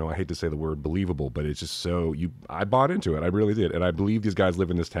so, I hate to say the word believable, but it's just so, I bought into it. I really did. And I believe these guys live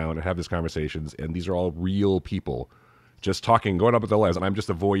in this town and have these conversations, and these are all real people just talking, going up with their lives. And I'm just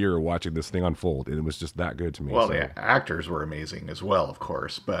a voyeur watching this thing unfold. And it was just that good to me. Well, the actors were amazing as well, of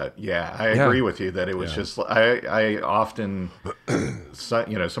course. But I agree with you that it was just, I often,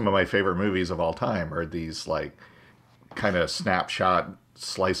 some of my favorite movies of all time are these like kind of snapshot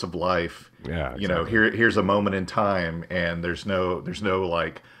slice of life. Yeah, exactly. Here's a moment in time, and there's no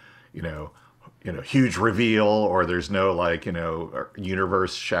like, huge reveal, or there's no like,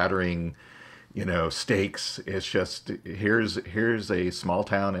 universe shattering, stakes. It's just, here's a small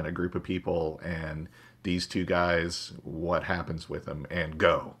town and a group of people, and these two guys, what happens with them, and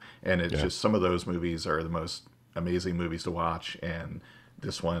go. And it's just, some of those movies are the most amazing movies to watch, and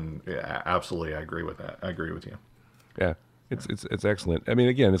this one, absolutely, I agree with that. I agree with you. Yeah. It's excellent. I mean,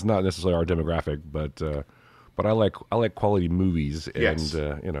 again, it's not necessarily our demographic, but I like quality movies, and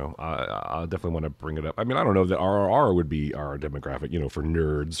I definitely want to bring it up. I mean, I don't know that RRR would be our demographic, for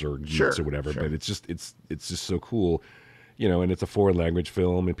nerds or geeks or whatever, but it's just so cool, and it's a foreign language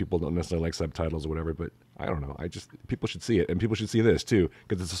film, and people don't necessarily like subtitles or whatever. But I don't know. People should see it, and people should see this too,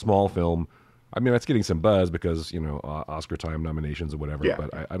 because it's a small film. I mean, it's getting some buzz because Oscar time nominations or whatever,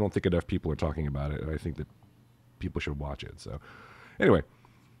 but I don't think enough people are talking about it, and I think that people should watch it. So anyway,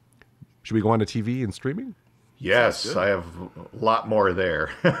 should we go on to TV and streaming? Yes, I have a lot more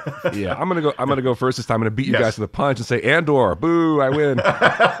there. Yeah, I'm gonna go first this time. I'm gonna beat you guys to the punch and say Andor. Boo, I win.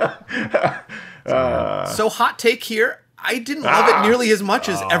 So hot take here. I didn't love it nearly as much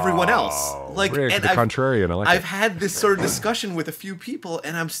as everyone else. Like, Rick, and the contrarian. I've had this sort of discussion with a few people,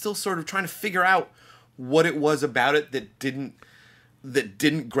 and I'm still sort of trying to figure out what it was about it that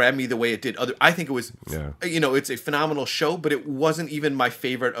didn't grab me the way it did. I think it was, it's a phenomenal show, but it wasn't even my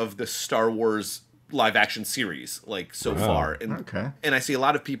favorite of the Star Wars live action series like so far, and okay. and I see a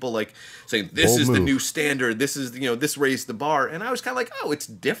lot of people like saying this is the new standard, this is this raised the bar, and I was kind of like, oh, it's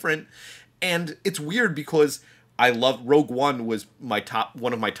different. And it's weird because I love Rogue One was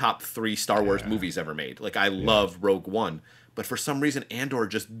one of my top 3 Star Wars movies ever made. Like I love Rogue One, but for some reason Andor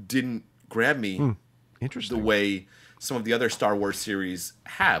just didn't grab me Interesting. the way some of the other Star Wars series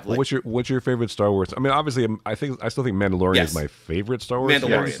have. Like, what's your favorite Star Wars? I mean, obviously, I still think Mandalorian is my favorite Star Wars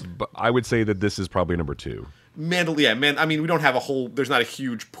series, but I would say that this is probably number 2. I mean, we don't have there's not a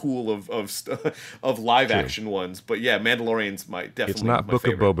huge pool of live action ones, but yeah, Mandalorian's definitely it's not my Book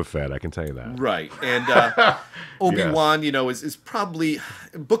favorite. of Boba Fett, I can tell you that. Right, and Obi-Wan, is probably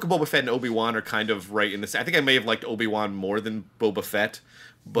Book of Boba Fett and Obi-Wan are kind of right in this. I think I may have liked Obi-Wan more than Boba Fett.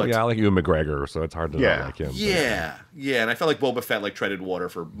 But yeah, I like Ewan McGregor, so it's hard to not like him. Yeah, and I felt like Boba Fett treaded water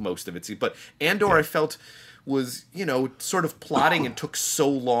for most of it. But Andor, I felt was sort of plotting and took so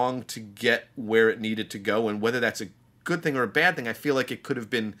long to get where it needed to go, and whether that's a good thing or a bad thing, I feel like it could have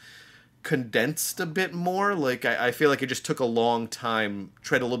been condensed a bit more. Like I feel like it just took a long time,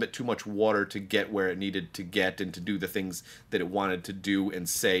 tread a little bit too much water to get where it needed to get and to do the ththings that it wanted to do and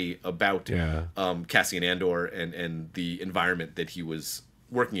say about Cassian Andor and the environment that he was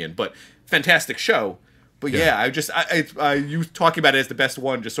working in. But fantastic show. But you talking about it as the best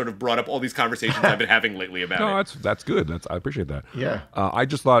one just sort of brought up all these conversations I've been having lately about it. No, that's good. I appreciate that. Yeah. I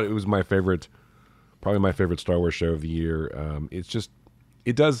just thought it was probably my favorite Star Wars show of the year.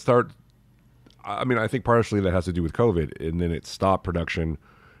 It does start. I mean, I think partially that has to do with COVID, and then it stopped production,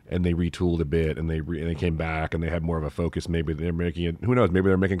 and they retooled a bit, and they came back, and they had more of a focus. Maybe they're making it. Who knows? Maybe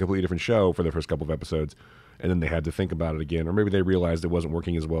they're making a completely different show for the first couple of episodes, and then they had to think about it again, or maybe they realized it wasn't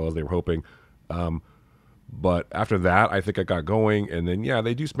working as well as they were hoping. But after that, I think I got going, and then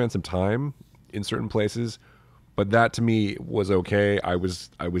they do spend some time in certain places, but that to me was okay. I was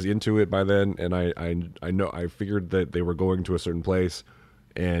into it by then, and I figured that they were going to a certain place,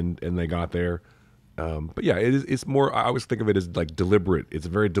 and they got there. But yeah, it's more. I always think of it as like deliberate. It's a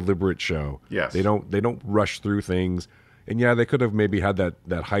very deliberate show. Yes, they don't rush through things, and they could have maybe had that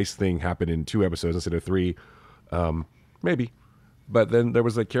heist thing happen in 2 episodes instead of 3, maybe. But then there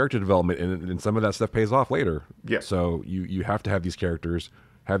was a character development, and some of that stuff pays off later. Yeah. So you have to have these characters,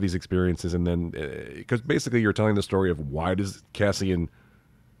 have these experiences, and then because basically you're telling the story of why does Cassian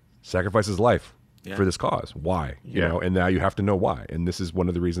sacrifice his life for this cause? Why? You know, and now you have to know why. And this is one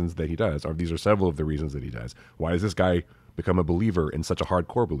of the reasons that he does, or these are several of the reasons that he does. Why does this guy become a believer and such a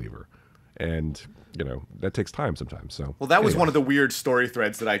hardcore believer? And that takes time sometimes. So that was one of the weird story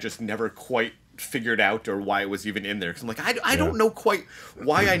threads that I just never quite figured out, or why it was even in there. Because I'm like, I don't know quite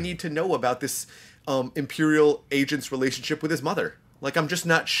why I need to know about this Imperial agent's relationship with his mother. Like, I'm just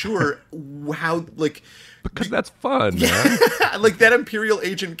not sure how. Like, because that's fun, man. Like that Imperial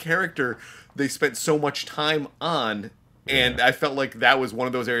agent character, they spent so much time on, and I felt like that was one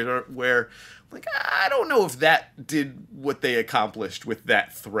of those areas where, like, I don't know if that did what they accomplished with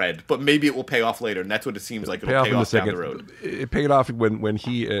that thread, but maybe it will pay off later, and that's what it seems like it'll pay off down the road. It paid off when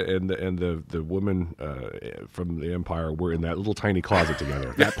he and the woman from the Empire were in that little tiny closet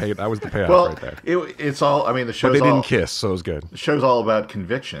together. That was the payoff right there. It's all. I mean, the show's but they didn't kiss, so it was good. The show's all about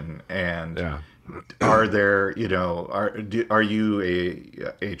conviction, and are there? Are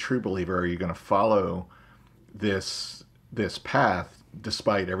you a true believer? Are you going to follow this path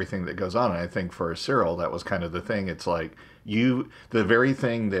despite everything that goes on? And I think for Cyril, that was kind of the thing. It's like the very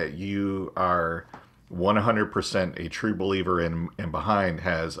thing that you are 100% a true believer in and behind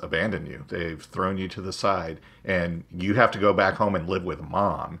has abandoned you. They've thrown you to the side, and you have to go back home and live with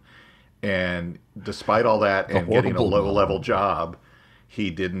mom. And despite all that and getting a low-level job,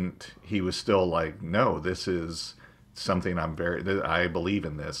 he was still like, no, this is something I believe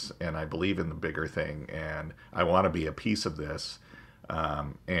in this, and I believe in the bigger thing, and I want to be a piece of this.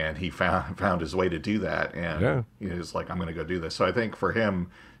 And he found his way to do that, and he was like, I'm going to go do this. So I think for him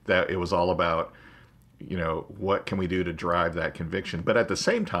that it was all about, what can we do to drive that conviction? But at the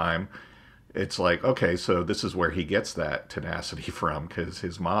same time, it's like, okay, so this is where he gets that tenacity from, because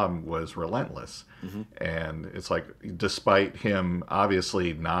his mom was relentless. Mm-hmm. And it's like, despite him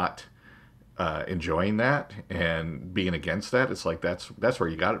obviously not enjoying that and being against that, it's like, that's where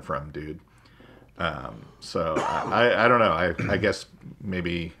you got it from, dude. So I don't know. I guess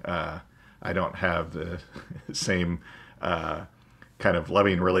maybe I don't have the same kind of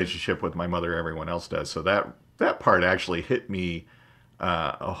loving relationship with my mother everyone else does. So that part actually hit me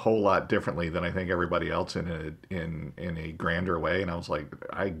a whole lot differently than I think everybody else in a grander way. And I was like,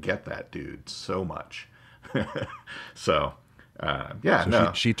 I get that, dude, so much. So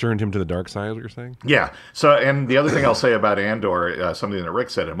She turned him to the dark side, is what you're saying? Yeah. So, and the other thing I'll say about Andor, something that Rick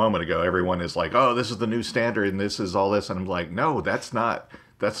said a moment ago, everyone is like, oh, this is the new standard and this is all this. And I'm like, no, that's not.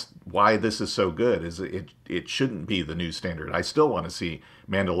 That's why this is so good. Is it shouldn't be the new standard. I still want to see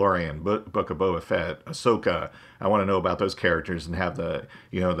Mandalorian, Book of Boba Fett, Ahsoka. I want to know about those characters and have the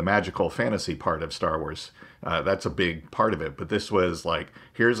the magical fantasy part of Star Wars. That's a big part of it. But this was like,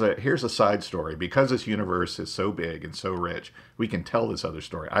 here's a side story. Because this universe is so big and so rich, we can tell this other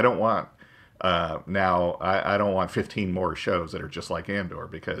story. I don't want I don't want 15 more shows that are just like Andor,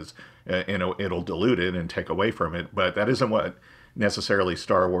 because it'll dilute it and take away from it. But that isn't what necessarily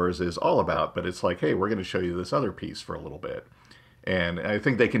Star Wars is all about. But it's like, hey, we're going to show you this other piece for a little bit. And I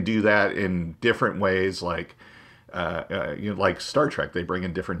think they can do that in different ways, like like Star Trek. They bring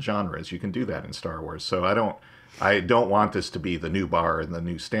in different genres. You can do that in Star Wars. So I don't want this to be the new bar and the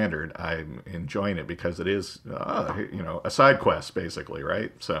new standard. I'm enjoying it because it is, a side quest, basically,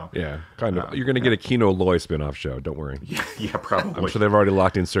 right? So yeah, kind of. You're going to get a Kino Loy spinoff show. Don't worry. Yeah, probably. I'm sure they've already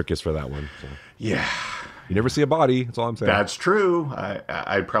locked in Circus for that one. So. Yeah. You never see a body. That's all I'm saying. That's true.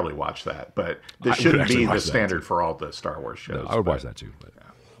 I'd probably watch that, but this shouldn't be the standard for all the Star Wars shows. No, I would watch that too,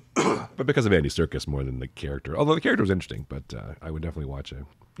 but because of Andy Serkis more than the character. Although the character was interesting, but I would definitely watch it.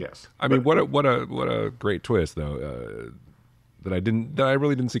 Yes. I mean, what a great twist though that I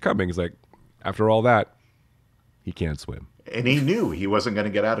really didn't see coming. Is like, after all that, he can't swim, and he knew he wasn't going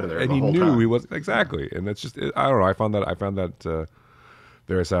to get out of there. And the whole he knew time. he was exactly, and that's just I don't know. I found that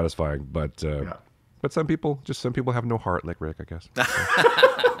very satisfying, but. But some people have no heart, like Rick, I guess.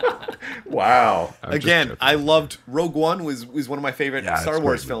 Wow. Again, I loved Rogue One. Was one of my favorite Star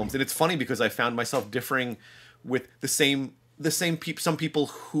Wars films, and it's funny because I found myself differing with some people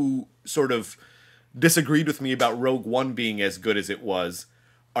who sort of disagreed with me about Rogue One being as good as it was,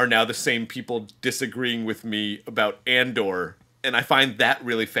 are now the same people disagreeing with me about Andor. And I find that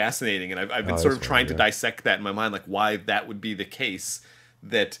really fascinating, and I've been sort of trying to dissect that in my mind, like why that would be the case,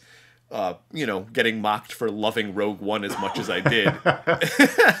 that getting mocked for loving Rogue One as much as I did.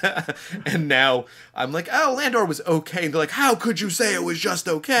 And now I'm like, oh, Andor was okay. And they're like, how could you say it was just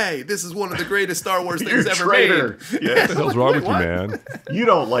okay? This is one of the greatest Star Wars things ever made. Yeah. What the hell's wrong with you, man? You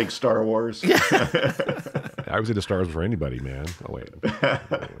don't like Star Wars. Yeah. I was into Star Wars for anybody, man. Oh, wait.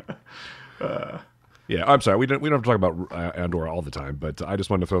 Yeah, I'm sorry. We don't have to talk about Andor all the time, but I just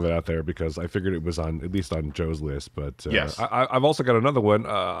wanted to throw that out there because I figured it was at least on Joe's list. But yes. I've also got another one,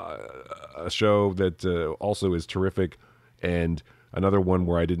 a show that also is terrific, and another one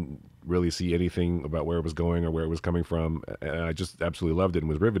where I didn't really see anything about where it was going or where it was coming from, and I just absolutely loved it and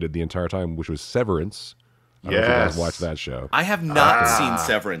was riveted the entire time, which was Severance. I don't know if you guys watched that show. I have not seen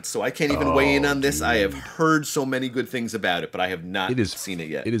Severance, so I can't even weigh in on this. Dude. I have heard so many good things about it, but I have not seen it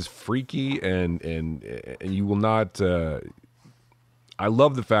yet. It is freaky, and you will not. I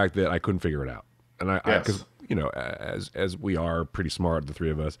love the fact that I couldn't figure it out, and because as we are pretty smart, the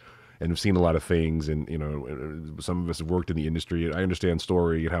three of us, and have seen a lot of things, and some of us have worked in the industry, and I understand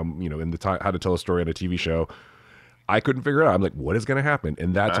story and how how to tell a story on a TV show. I couldn't figure it out. I'm like, what is going to happen?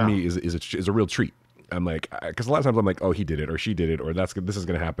 And that to me is a real treat. I'm like, because a lot of times I'm like, oh, he did it, or she did it, or this is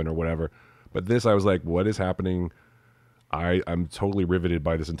going to happen, or whatever. But this, I was like, what is happening? I'm totally riveted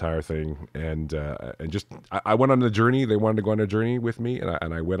by this entire thing, and just I went on the journey. They wanted to go on a journey with me,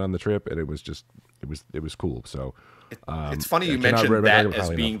 and I went on the trip, and it was cool. So it's funny you mentioned that as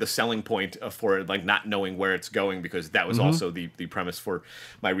being the selling point for it, like not knowing where it's going, because that was also the premise for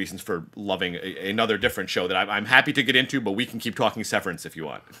my reasons for loving another different show that I'm happy to get into, but we can keep talking Severance if you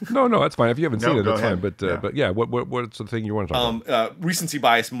want. No, that's fine. If you haven't seen it, that's fine. But yeah, what's the thing you want to talk about? Recency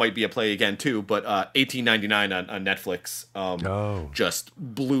bias might be a play again too, but 1899 on Netflix just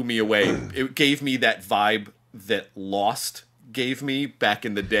blew me away. It gave me that vibe that Lost gave me back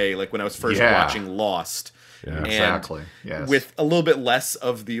in the day, like when I was first watching Lost. Yeah, and exactly. Yes. With a little bit less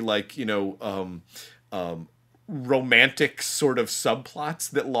of the romantic sort of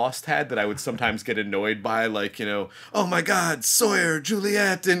subplots that Lost had, that I would sometimes get annoyed by, like, oh my God, Sawyer,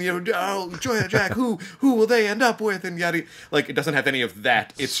 Juliet, and Joy, Jack, who will they end up with, and yada. Like, it doesn't have any of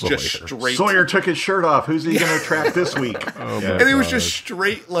that. It's just straight. Sawyer took his shirt off. Who's he going to track this week? And it was just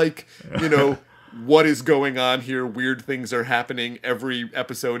straight, like, what is going on here? Weird things are happening. Every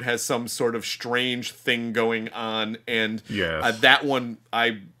episode has some sort of strange thing going on, and that one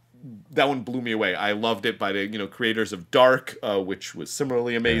blew me away. I loved it by the creators of Dark, which was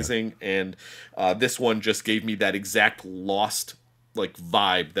similarly amazing, and this one just gave me that exact Lost like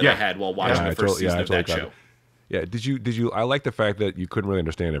vibe that I had while watching the first season of that show. Yeah, did you? I like the fact that you couldn't really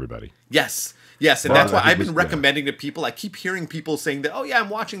understand everybody. Yes. Yes, and that's why I've been recommending to people. I keep hearing people saying that, oh yeah, I'm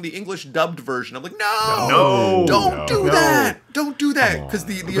watching the English dubbed version. I'm like, don't do that. Don't do that. Because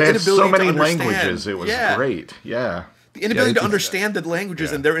the inability so many to understand, languages. It was great. Yeah. The inability to understand the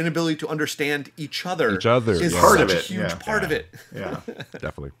languages and their inability to understand each other is part such of it. a huge part of it. Yeah.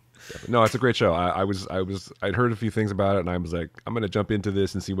 Definitely. No, it's a great show. I'd heard a few things about it, and I was like, I'm going to jump into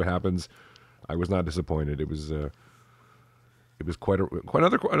this and see what happens. I was not disappointed. It was quite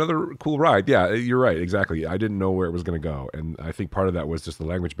another cool ride. Yeah, you're right. Exactly. I didn't know where it was going to go, and I think part of that was just the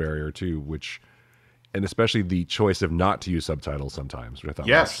language barrier too, and especially the choice of not to use subtitles sometimes, which I thought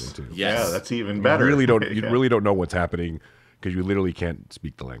was interesting too. Yes. Yeah, that's even better. You really don't know what's happening because you literally can't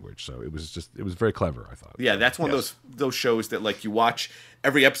speak the language. So it was very clever, I thought. Yeah, that's one of those shows that like you watch.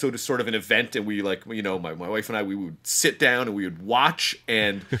 Every episode is sort of an event, and we like, you know, my wife and I, we would sit down and we would watch,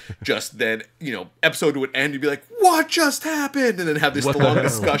 and just then, you know, episode would end, you'd be like, what just happened? And then have this long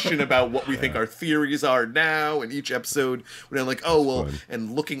discussion about what we think our theories are now, and each episode would end like, oh, well,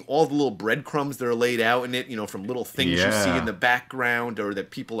 and looking all the little breadcrumbs that are laid out in it, you know, from little things you see in the background or that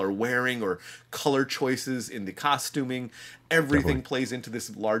people are wearing or color choices in the costuming. Everything plays into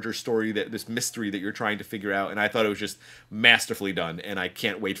this larger story, this mystery that you're trying to figure out, and I thought it was just masterfully done, and I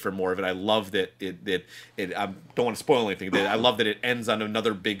can't wait for more of it. I love that it I don't want to spoil anything. I love that it ends on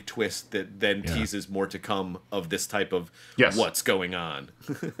another big twist that then teases more to come of this type of what's going on.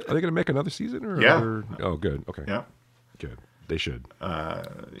 Are they going to make another season? Or oh, good. Okay. Yeah. Good. They should.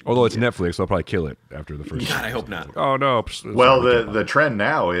 Although it's Netflix, they'll probably kill it after the first. God, I hope not. Oh no. Well, the trend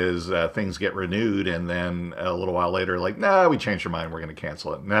now is things get renewed, and then a little while later, like, nah, we changed our mind, we're going to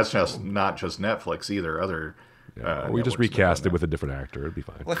cancel it. And that's just not just Netflix either. Other we just recast it with a different actor. It'd be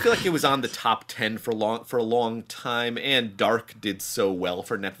fine. Well, I feel like it was on the top 10 for a long time, and Dark did so well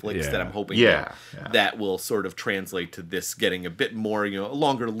for Netflix that I'm hoping that will sort of translate to this getting a bit more, you know, a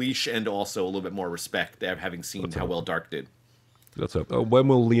longer leash, and also a little bit more respect, having seen how well Dark did. That's up. When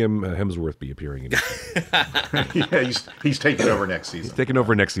will Liam Hemsworth be appearing in it? He's taking over next season. He's taking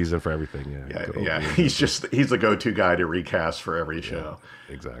over next season for everything. Yeah. He's the go-to guy to recast for every show.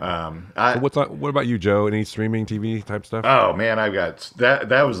 Exactly. So what about you, Joe? Any streaming TV type stuff? Oh man, I've got that.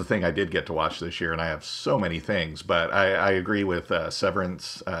 That was the thing I did get to watch this year, and I have so many things. But I agree with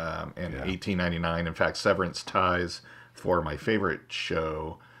Severance and 1899. In fact, Severance ties for my favorite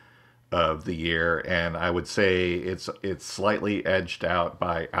show of the year, and I would say it's slightly edged out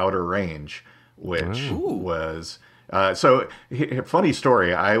by Outer Range, which was funny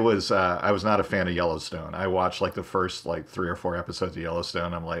story. I was not a fan of Yellowstone. I watched like the first 3 or 4 episodes of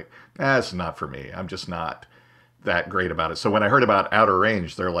Yellowstone. I'm like, it's not for me. I'm just not that great about it. So when I heard about Outer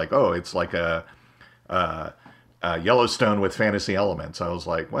Range, they're like, oh, it's like a Yellowstone with fantasy elements. I was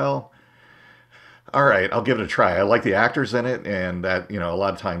like, well, all right, I'll give it a try. I like the actors in it, and that, you know, a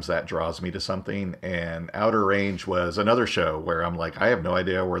lot of times that draws me to something. And Outer Range was another show where I'm like, I have no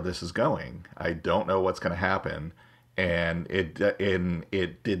idea where this is going. I don't know what's going to happen. And it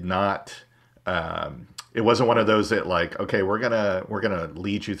did not. It wasn't one of those that like, okay, we're gonna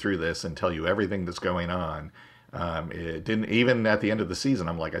lead you through this and tell you everything that's going on. It didn't. Even at the end of the season,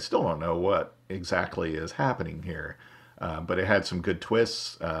 I'm like, I still don't know what exactly is happening here. But it had some good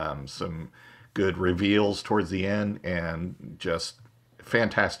twists, some good reveals towards the end, and just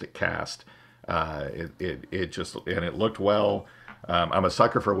fantastic cast. It looked well. I'm a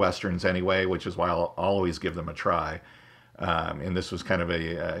sucker for westerns anyway, which is why I'll always give them a try. And this was kind of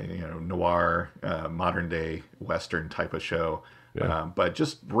a noir, modern day western type of show, but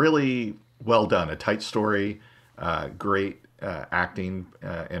just really well done. A tight story, great acting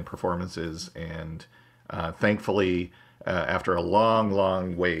and performances, and thankfully, after a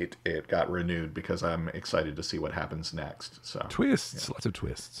long wait, it got renewed because I'm excited to see what happens next. So twists, lots of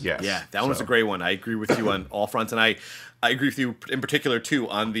twists. Yes. Yeah, that one was a great one. I agree with you on all fronts, and I agree with you in particular too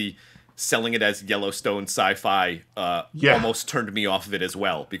on the selling it as Yellowstone sci-fi. Almost turned me off of it as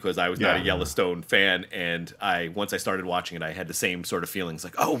well, because I was not a Yellowstone fan, and once I started watching it, I had the same sort of feelings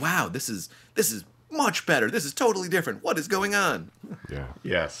like, oh wow, this is much better. This is totally different. What is going on? Yeah.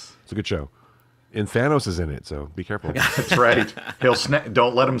 Yes. It's a good show. And Thanos is in it, so be careful. That's right. He'll snap.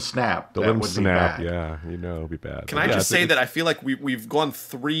 Don't let him snap. Don't let him snap. Yeah, it'll be bad. Can I just say that I feel like we've gone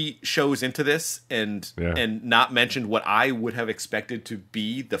 3 shows into this and not mentioned what I would have expected to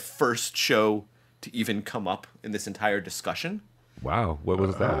be the first show to even come up in this entire discussion. Wow, what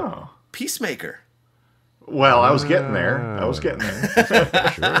was that? Peacemaker. Well, I was getting there. Sure.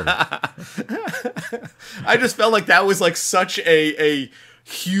 I just felt like that was like such a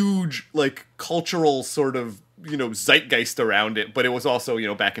huge like cultural sort of zeitgeist around it, but it was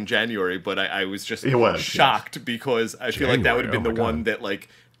also back in January. But I was just shocked because I feel like that would have been the one that like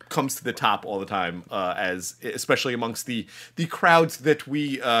comes to the top all the time, as especially amongst the crowds that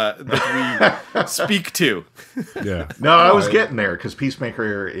we speak to. Yeah. No, I was getting there because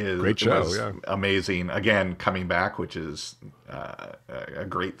Peacemaker is great show, amazing. Again, coming back, which is a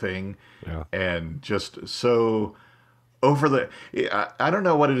great thing, and just so over the. I don't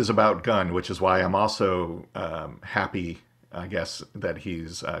know what it is about Gunn, which is why I'm also happy, I guess, that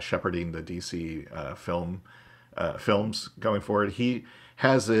he's shepherding the DC films going forward. He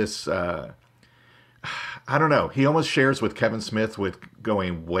has this. I don't know. He almost shares with Kevin Smith with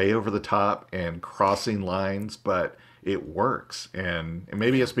going way over the top and crossing lines, but it works. And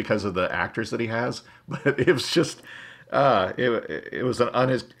maybe it's because of the actors that he has, but it was just, it was an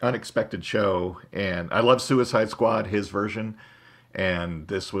unexpected show. And I love Suicide Squad, his version. And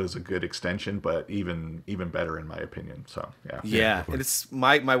this was a good extension, but even better in my opinion. So yeah. And it's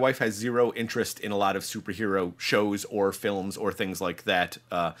my wife has zero interest in a lot of superhero shows or films or things like that.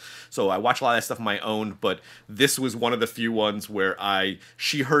 So I watch a lot of that stuff on my own. But this was one of the few ones where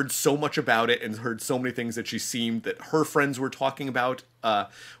she heard so much about it and heard so many things that she seemed that her friends were talking about.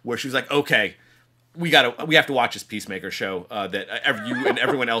 Where she was like, okay, we have to watch this Peacemaker show that you and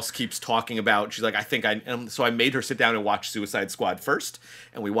everyone else keeps talking about. She's like, I think so I made her sit down and watch Suicide Squad first,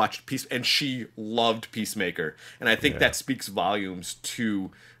 and we watched and she loved Peacemaker. And I think that speaks volumes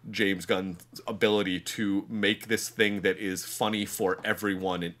to James Gunn's ability to make this thing that is funny for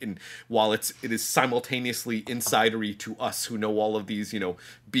everyone, and while it is simultaneously insidery to us who know all of these,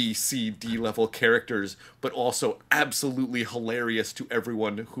 B, C, D level characters, but also absolutely hilarious to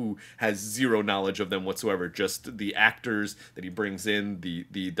everyone who has zero knowledge of them whatsoever. Just the actors that he brings in,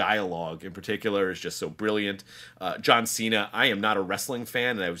 the dialogue in particular is just so brilliant. John Cena, I am not a wrestling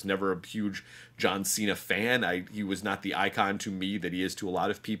fan, and I was never a huge John Cena fan. He was not the icon to me that he is to a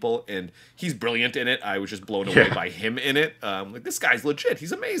lot of people, and he's brilliant in it. I was just blown away by him in it. Like, this guy's legit.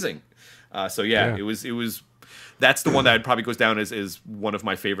 He's amazing. It was. That's the one that probably goes down as one of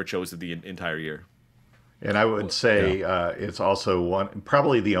my favorite shows of the entire year. And I would say it's also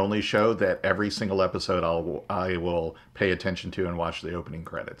probably the only show that every single episode I will pay attention to and watch the opening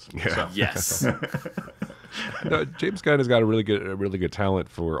credits. Yeah. So. Yes. No, James Gunn has got a really good talent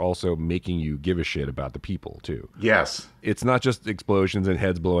for also making you give a shit about the people too. Yes. It's not just explosions and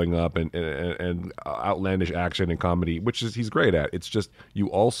heads blowing up and outlandish action and comedy, which he's great at. It's just you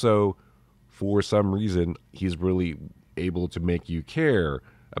also, for some reason, he's really able to make you care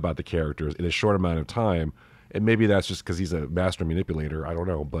about the characters in a short amount of time. And maybe that's just because he's a master manipulator. I don't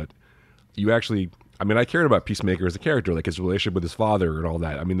know. But you actually, I cared about Peacemaker as a character, like his relationship with his father and all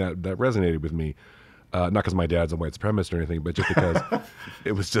that. That resonated with me. Not because my dad's a white supremacist or anything, but just because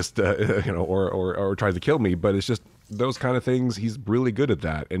it was just, or tries to kill me. But it's just those kind of things. He's really good at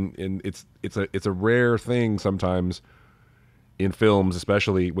that. And it's a rare thing sometimes in films,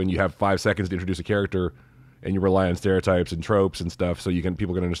 especially when you have 5 seconds to introduce a character and you rely on stereotypes and tropes and stuff so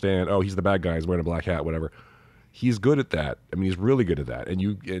people can understand, oh, he's the bad guy, he's wearing a black hat, whatever. He's good at that. He's really good at that. And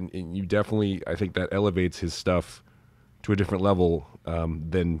you definitely, I think that elevates his stuff to a different level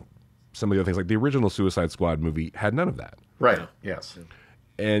than some of the other things. Like the original Suicide Squad movie had none of that. Right, yes.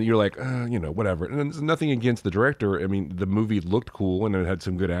 And you're like, whatever. And there's nothing against the director. The movie looked cool and it had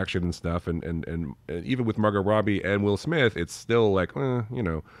some good action and stuff. And even with Margot Robbie and Will Smith, it's still like,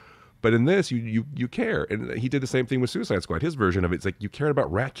 But in this, you care. And he did the same thing with Suicide Squad. His version of it's like you cared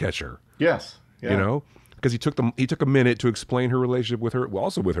about Ratcatcher. Yes. Yeah. Because he took a minute to explain her relationship with her, well,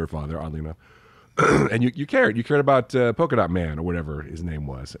 also with her father, oddly enough. And you cared. You cared about Polka Dot Man or whatever his name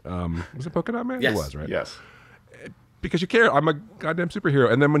was. Was it Polka Dot Man? Yes. It was, right? Yes. Because you care. I'm a goddamn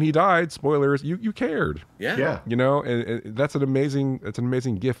superhero. And then when he died, spoilers, you cared. Yeah. And that's an amazing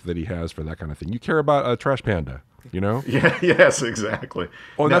gift that he has for that kind of thing. You care about a trash panda. Yeah. Yes. Exactly.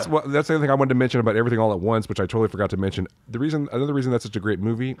 Oh, and that's the other thing I wanted to mention about Everything All at Once, which I totally forgot to mention. Another reason that's such a great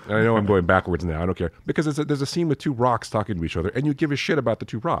movie, and I know I'm going backwards now. I don't care because there's a scene with 2 rocks talking to each other, and you give a shit about the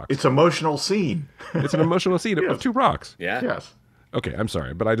 2 rocks. It's an emotional scene. It's an emotional scene of 2 rocks. Yeah. Yes. Okay, I'm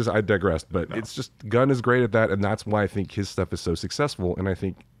sorry, but I digressed. But It's just Gunn is great at that, and that's why I think his stuff is so successful, and I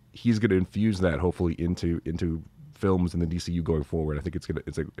think he's going to infuse that hopefully into films in the DCU going forward. I think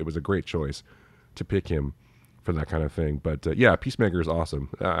it was a great choice to pick him for that kind of thing. But Peacemaker is awesome.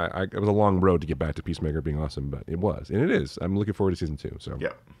 It was a long road to get back to Peacemaker being awesome, but it was, and it is. I'm looking forward to season 2. So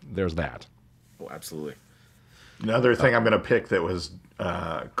there's that. Oh, absolutely. Another thing I'm going to pick that was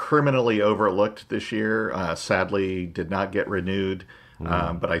criminally overlooked this year, sadly did not get renewed,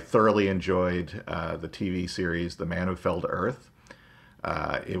 but I thoroughly enjoyed the TV series The Man Who Fell to Earth.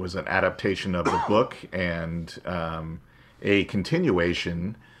 It was an adaptation of the book and a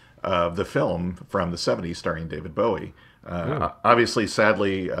continuation of the film from the 70s starring David Bowie. Obviously,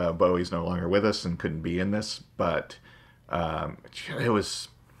 sadly, Bowie's no longer with us and couldn't be in this, but it was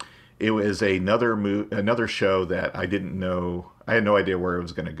another show that I didn't know. I had no idea where it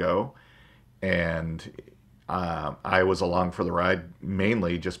was going to go, and I was along for the ride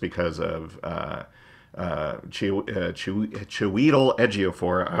mainly just because of Chiweedle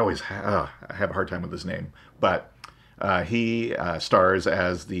Ejiofor. I have a hard time with his name, but he stars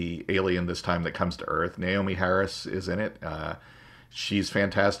as the alien this time that comes to Earth. Naomi Harris is in it. She's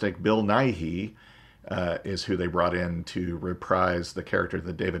fantastic. Bill Nighy is who they brought in to reprise the character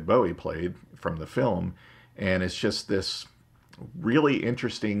that David Bowie played from the film, and it's just this really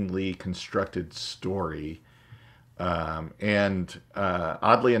interestingly constructed story. And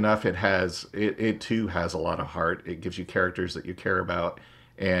oddly enough, it too has a lot of heart. It gives you characters that you care about,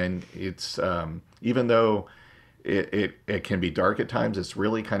 and it's even though it can be dark at times, it's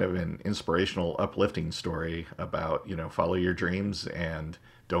really kind of an inspirational, uplifting story about, follow your dreams and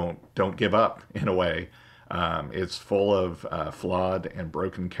don't give up in a way. It's full of flawed and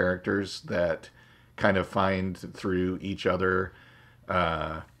broken characters that kind of find through each other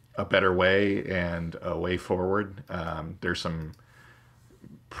a better way and a way forward. There's some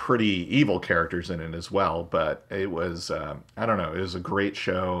pretty evil characters in it as well, but it was, I don't know, it was a great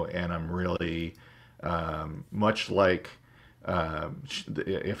show, and I'm really, much like,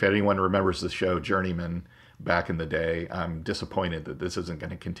 if anyone remembers the show Journeyman back in the day, I'm disappointed that this isn't going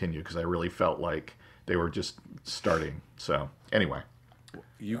to continue, because I really felt like they were just starting. So anyway.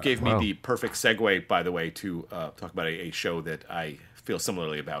 You gave me the perfect segue, by the way, to talk about a show that I feel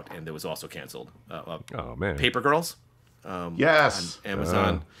similarly about, and that was also canceled. Oh man, Paper Girls. Yes, on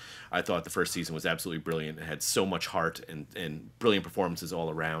Amazon. I thought the first season was absolutely brilliant. It had so much heart and brilliant performances all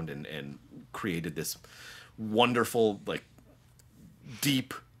around, and created this wonderful, like,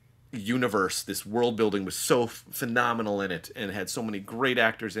 deep universe. This world building was so phenomenal in it, and it had so many great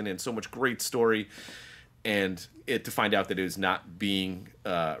actors in it, and so much great story. And to find out that it was not being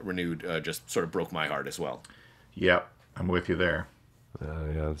renewed just sort of broke my heart as well. Yep, I'm with you there.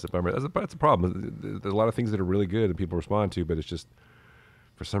 Yeah, that's a bummer. That's a problem. There's a lot of things that are really good and people respond to, but it's just,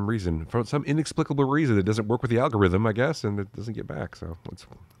 for some reason, for some inexplicable reason, it doesn't work with the algorithm, I guess, and it doesn't get back. So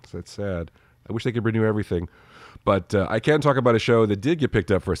it's sad. I wish they could renew everything. But I can talk about a show that did get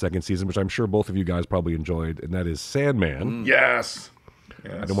picked up for a second season, which I'm sure both of you guys probably enjoyed, and that is Sandman. Yes.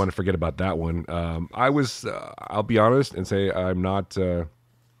 I don't want to forget about that one. I'll be honest and say I'm not, I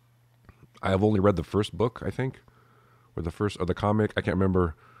have only read the first book, I think, or the comic. I can't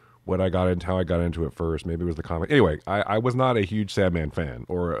remember how I got into it first. Maybe it was the comic. Anyway, I was not a huge Sandman fan,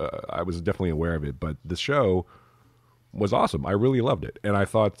 or I was definitely aware of it, but the show was awesome. I really loved it. And I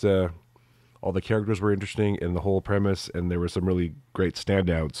thought all the characters were interesting and the whole premise, and there were some really great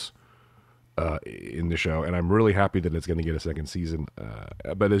standouts in the show, and I'm really happy that it's going to get a second season.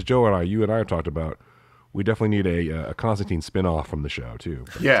 But as you and I have talked about, we definitely need a Constantine spinoff from the show too.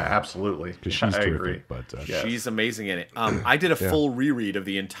 But, yeah, absolutely. Because she's terrific. Agree. But she's amazing in it. I did a full reread of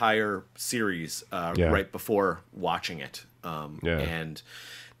the entire series right before watching it, and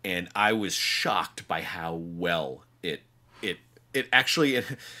I was shocked by how well it actually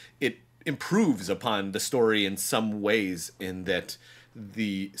improves upon the story in some ways, in that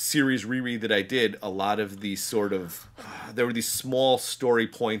the series reread that I did, a lot of these sort of there were these small story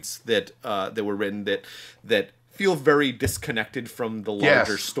points that were written that feel very disconnected from the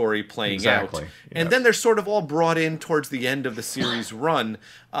larger story playing out. Yes. And then they're sort of all brought in towards the end of the series run.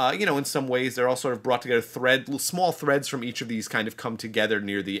 In some ways they're all sort of brought together, small threads from each of these kind of come together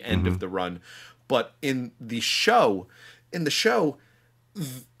near the end of the run. But in the show,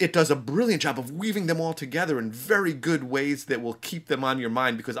 it does a brilliant job of weaving them all together in very good ways that will keep them on your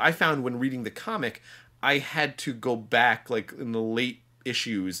mind. Because I found when reading the comic, I had to go back, like in the late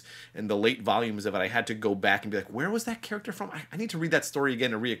issues and the late volumes of it, I had to go back and be like, where was that character from? I need to read that story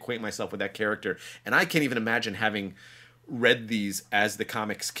again to reacquaint myself with that character. And I can't even imagine having read these as the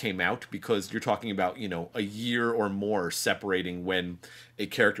comics came out, because you're talking about, a year or more separating when a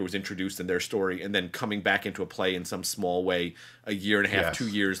character was introduced in their story and then coming back into a play in some small way a year and a half, 2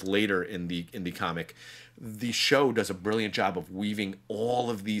 years later in the comic. The show does a brilliant job of weaving all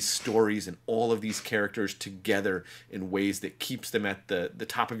of these stories and all of these characters together in ways that keeps them at the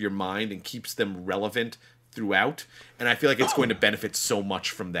top of your mind and keeps them relevant throughout. And I feel like it's going to benefit so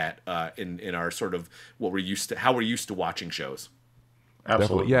much from that in our sort of how we're used to watching shows.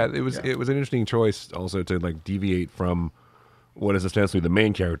 Absolutely. Definitely. Yeah, it was an interesting choice also to like deviate from what is ostensibly the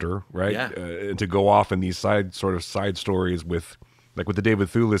main character, right? Yeah. And to go off in these side stories with the David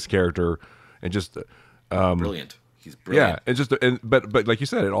Thewlis character, and just brilliant. He's brilliant. Yeah, it's just but like you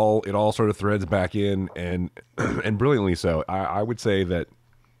said, it all sort of threads back in and and brilliantly so. I would say that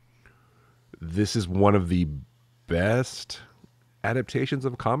this is one of the best adaptations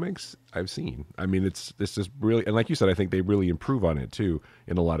of comics I've seen. I mean, this is really, and like you said, I think they really improve on it too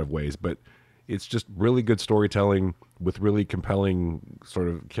in a lot of ways. But it's just really good storytelling with really compelling sort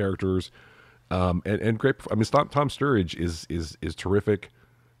of characters, and great. I mean, Tom Sturridge is terrific.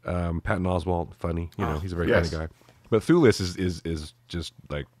 Patton Oswalt, funny. He's a very funny guy. But Thulis is just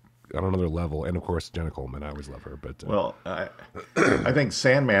like on another level, and of course Jenna Coleman. I always love her. But well, I think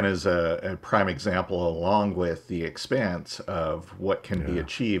Sandman is a prime example, along with The Expanse, of what can be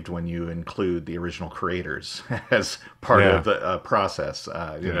achieved when you include the original creators as part of the process.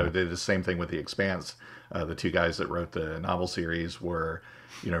 They did the same thing with The Expanse. The two guys that wrote the novel series were,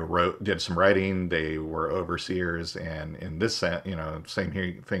 did some writing. They were overseers, and in this thing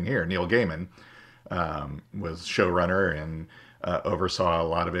here, Neil Gaiman was showrunner and oversaw a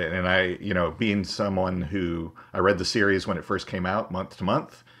lot of it. And I, being someone who I read the series when it first came out, month to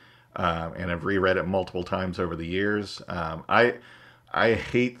month, and I've reread it multiple times over the years. I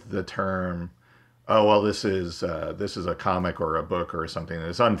hate the term, oh well, this is a comic or a book or something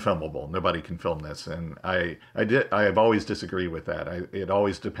that's unfilmable. Nobody can film this, and I have always disagreed with that. It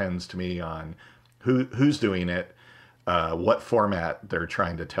always depends to me on who's doing it, what format they're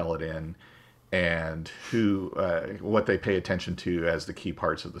trying to tell it in, and what they pay attention to as the key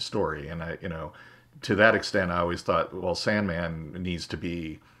parts of the story. And to that extent, I always thought, well, Sandman needs to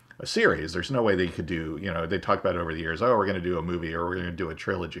be a series. There's no way they could do, they talk about it over the years. Oh, we're going to do a movie or we're going to do a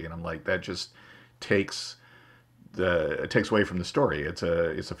trilogy, and I'm like, that just takes away from the story. It's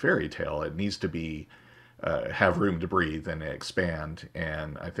a fairy tale. It needs to be have room to breathe and expand.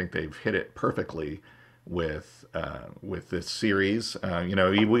 And I think they've hit it perfectly with this series.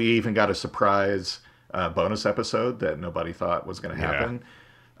 We even got a surprise bonus episode that nobody thought was going to happen.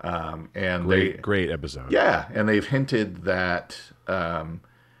 And great episode. Yeah, and they've hinted that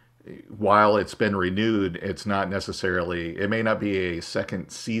while it's been renewed, it's not necessarily. It may not be a second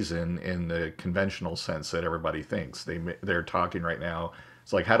season in the conventional sense that everybody thinks. They're talking right now.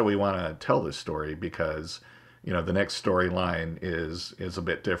 It's like, how do we want to tell this story? Because the next storyline is a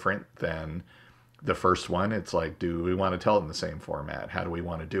bit different than the first one. It's like, do we want to tell it in the same format? How do we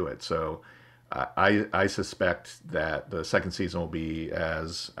want to do it? So I suspect that the second season will be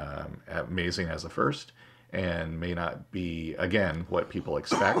as amazing as the first, and may not be, again, what people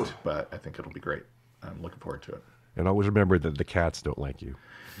expect, but I think it'll be great. I'm looking forward to it. And always remember that the cats don't like you.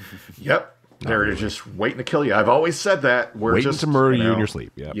 Yep. They're just waiting to kill you. I've always said that. We're waiting just to murder you in your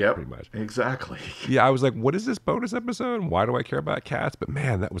sleep. Yeah, pretty much. Exactly. Yeah, I was like, what is this bonus episode? Why do I care about cats? But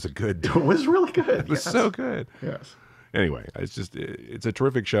man, that was a good. It was really good. It was so good. Yes. Anyway, it's a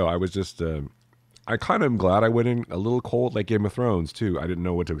terrific show. I was just, I kind of am glad I went in a little cold, like Game of Thrones too. I didn't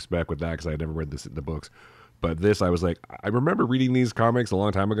know what to expect with that because I had never read the books. But this, I was like, I remember reading these comics a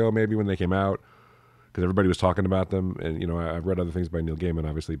long time ago, maybe when they came out, because everybody was talking about them. And, I've read other things by Neil Gaiman,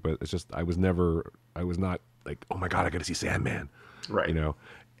 obviously, but it's just, I was not like, oh my God, I got to see Sandman. Right.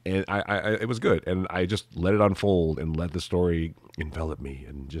 And it was good. And I just let it unfold and let the story envelop me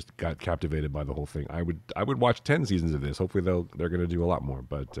and just got captivated by the whole thing. I would watch 10 seasons of this. Hopefully they're going to do a lot more.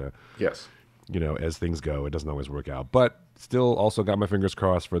 But, yes. As things go, it doesn't always work out. But still also got my fingers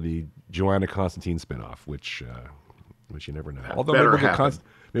crossed for the Joanna Constantine spinoff, which you never know. Although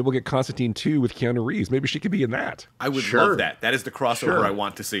maybe we'll get Constantine 2 with Keanu Reeves. Maybe she could be in that. I would love that. That is the crossover I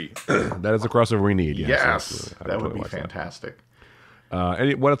want to see. That is the crossover we need. Yes, that would be fantastic.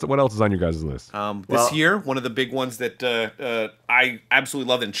 What else is on your guys' list? This year, one of the big ones that I absolutely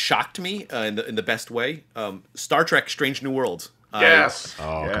loved and shocked me in the best way, Star Trek: Strange New Worlds. Yes.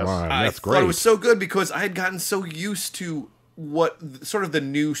 Come yes. on. That's great. I thought it was so good because I had gotten so used to what sort of the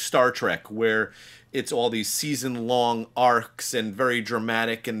new Star Trek, where it's all these season-long arcs and very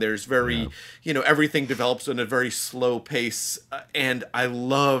dramatic, and there's very, everything develops in a very slow pace. And I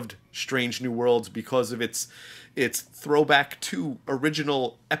loved Strange New Worlds because of its throwback to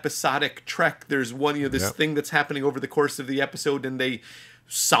original episodic Trek. There's one, this thing that's happening over the course of the episode, and they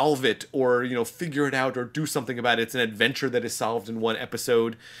solve it or figure it out or do something about it. It's an adventure that is solved in one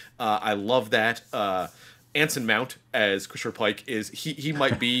episode. I love that. Anson Mount as Christopher Pike he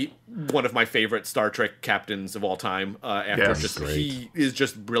might be one of my favorite Star Trek captains of all time. He is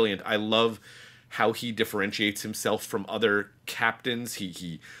just brilliant. I love how he differentiates himself from other captains.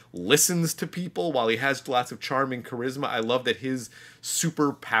 He listens to people while he has lots of charm and charisma. I love that his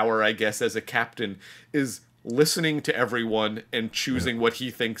superpower, I guess, as a captain is listening to everyone and choosing what he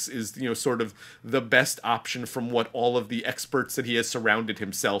thinks is, sort of the best option from what all of the experts that he has surrounded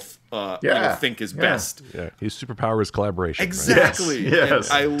himself, think is best. Yeah, his superpower is collaboration. Exactly. Right? Yes.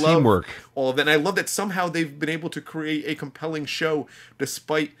 And I love teamwork. All of that. And I love that somehow they've been able to create a compelling show,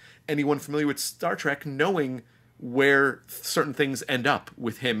 despite anyone familiar with Star Trek knowing where certain things end up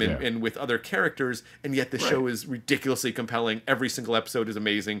with him and with other characters, and yet the show is ridiculously compelling. Every single episode is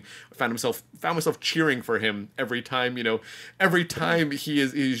amazing. I found myself cheering for him every time. Every time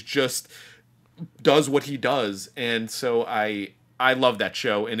he's just does what he does, and so I love that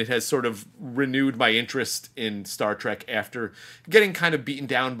show, and it has sort of renewed my interest in Star Trek after getting kind of beaten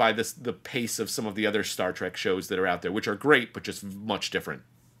down by the pace of some of the other Star Trek shows that are out there, which are great but just much different.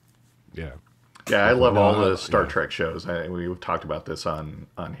 Yeah. Yeah, I love all the Star Trek shows. We've talked about this on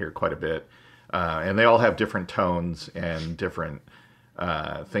here quite a bit. And they all have different tones and different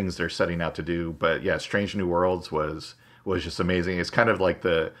things they're setting out to do. But yeah, Strange New Worlds was just amazing. It's kind of like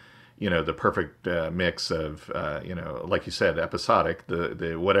the perfect mix of, like you said, episodic.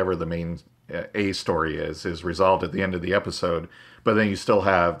 The whatever the main A story is resolved at the end of the episode. But then you still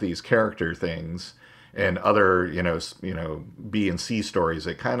have these character things and other, B and C stories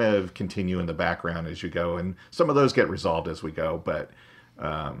that kind of continue in the background as you go. And some of those get resolved as we go. But,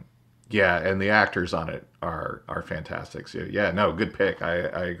 and the actors on it are fantastic. So, good pick. I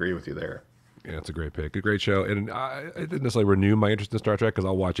agree with you there. Yeah, it's a great pick. A great show. And I didn't necessarily renew my interest in Star Trek because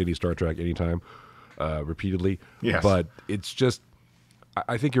I'll watch any Star Trek anytime, repeatedly. Yes. But it's just,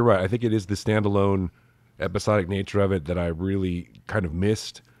 I think you're right. I think it is the standalone episodic nature of it that I really kind of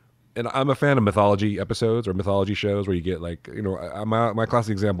missed. And I'm a fan of mythology episodes or mythology shows where you get my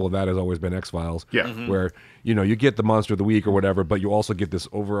classic example of that has always been X-Files. Yeah. Mm-hmm. Where, you get the monster of the week or whatever, but you also get this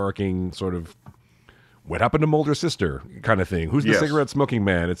overarching sort of what happened to Mulder's sister kind of thing. Who's the cigarette smoking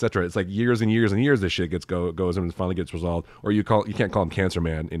man, etc. It's like years and years and years this shit goes and finally gets resolved. Or you can't call him Cancer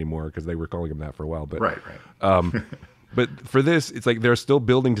Man anymore because they were calling him that for a while. But right. But for this, it's like they're still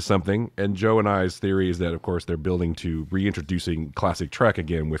building to something. And Joe and I's theory is that, of course, they're building to reintroducing classic Trek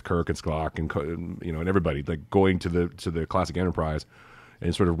again with Kirk and Spock and everybody, like going to the classic Enterprise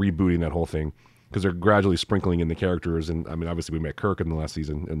and sort of rebooting that whole thing because they're gradually sprinkling in the characters. And I mean, obviously, we met Kirk in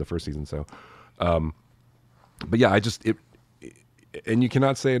the first season. So, but yeah, and you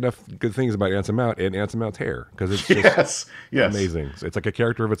cannot say enough good things about Anson Mount and Anson Mount's hair because it's just amazing. It's like a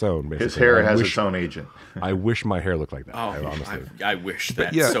character of its own. Basically. His hair has its own agent. I wish my hair looked like that. Oh, honestly, I wish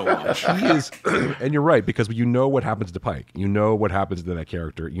that so much. He is, and you're right because what happens to Pike. You know what happens to that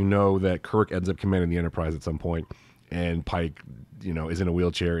character. You know that Kirk ends up commanding the Enterprise at some point, and Pike, is in a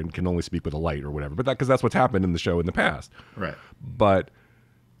wheelchair and can only speak with a light or whatever. But because that's what's happened in the show in the past. Right. But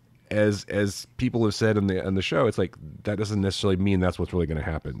as people have said in the show, it's like that doesn't necessarily mean that's what's really going to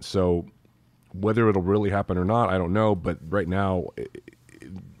happen. So whether it'll really happen or not, I don't know. But right now,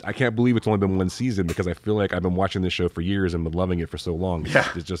 I can't believe it's only been one season because I feel like I've been watching this show for years and been loving it for so long.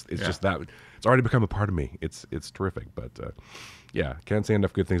 It's just that it's already become a part of me. It's terrific. But can't say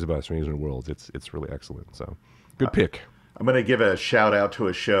enough good things about Strange New Worlds. It's really excellent. So good pick. I'm going to give a shout out to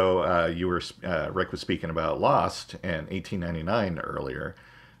a show Rick was speaking about Lost and 1899 earlier.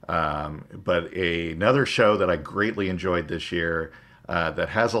 But another show that I greatly enjoyed this year that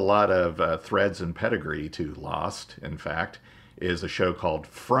has a lot of threads and pedigree to Lost, in fact, is a show called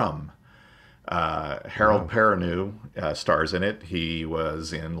From. Harold Perrineau stars in it. He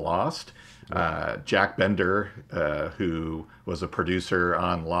was in Lost. Jack Bender, who was a producer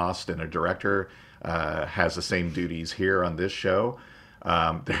on Lost and a director, has the same duties here on this show.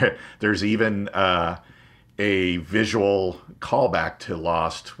 There's even a visual callback to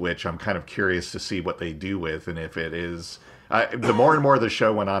Lost, which I'm kind of curious to see what they do with, and if it is. The more and more the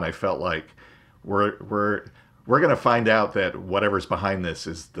show went on, I felt like we're going to find out that whatever's behind this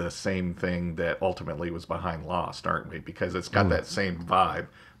is the same thing that ultimately was behind Lost, aren't we? Because it's got that same vibe.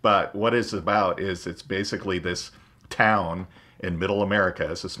 But what it's about is it's basically this town in Middle America.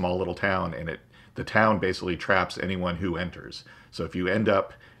 It's a small little town, and the town basically traps anyone who enters. So if you end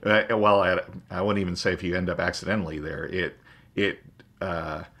up, I wouldn't even say if you end up accidentally there.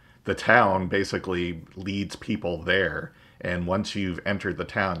 The town basically leads people there, and once you've entered the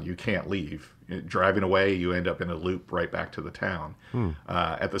town, you can't leave. Driving away, you end up in a loop right back to the town.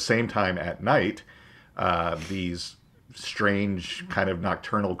 At the same time, at night, these strange kind of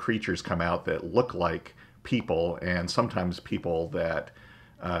nocturnal creatures come out that look like people, and sometimes people that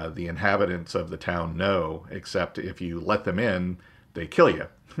the inhabitants of the town know, except if you let them in, they kill you.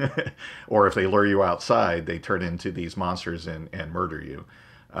 Or if they lure you outside, they turn into these monsters and murder you.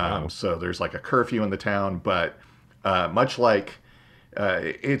 So there's like a curfew in the town, but much like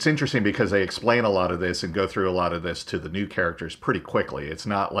it's interesting because they explain a lot of this and go through a lot of this to the new characters pretty quickly. It's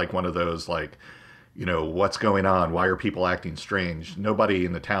not like one of those like, what's going on? Why are people acting strange? Nobody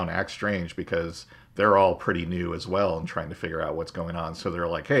in the town acts strange because they're all pretty new as well and trying to figure out what's going on. So they're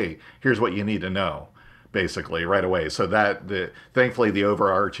like, hey, here's what you need to know, basically, right away. So thankfully the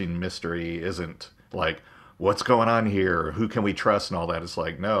overarching mystery isn't like, what's going on here? Who can we trust and all that? It's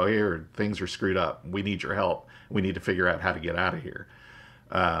like, no, here, things are screwed up. We need your help. We need to figure out how to get out of here.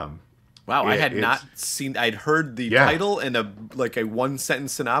 Wow, I had not seen. I'd heard the title and a one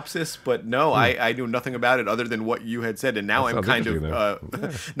sentence synopsis, but no, I knew nothing about it other than what you had said, and now I'm kind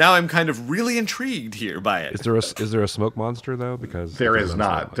of now I'm kind of really intrigued here by it. Is there a smoke monster though? Because there is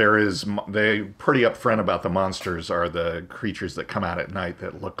not. They pretty upfront about the monsters are the creatures that come out at night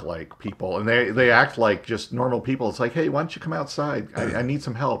that look like people, and they act like just normal people. It's like, hey, why don't you come outside? I need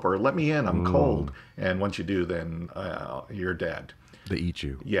some help, or let me in. I'm cold. And once you do, then you're dead. They eat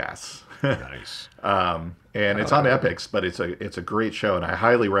you. Yes. Nice. And it's on Epix, but it's a great show, and I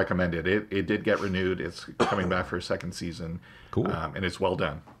highly recommend it. It did get renewed. It's coming back for a second season. Cool. And it's well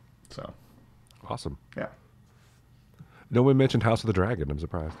done. So awesome. Yeah. No one mentioned House of the Dragon. I'm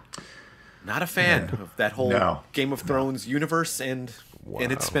surprised. Not a fan of that whole Game of Thrones universe and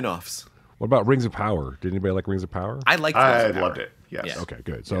its spin-offs. What about Rings of Power? Did anybody like Rings of Power? I liked Rings of Power. Loved it. Yes. Okay,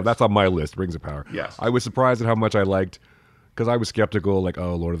 good. So that's on my list, Rings of Power. Yes. I was surprised at how much I liked, because I was skeptical, like,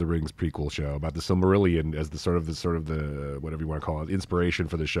 oh, Lord of the Rings prequel show about the Silmarillion as the sort of the whatever you want to call it, inspiration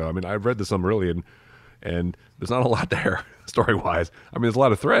for the show. I mean, I've read the Silmarillion, and there's not a lot there story wise. I mean, there's a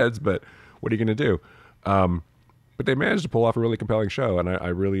lot of threads, but what are you going to do? But they managed to pull off a really compelling show, and I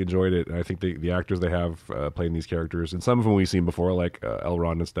really enjoyed it. And I think the actors they have playing these characters, and some of them we've seen before, like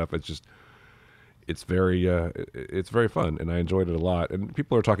Elrond and stuff. It's very fun, and I enjoyed it a lot. And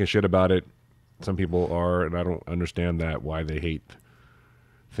people are talking shit about it. Some people are, and I don't understand why they hate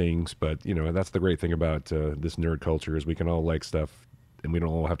things. But that's the great thing about this nerd culture is we can all like stuff, and we don't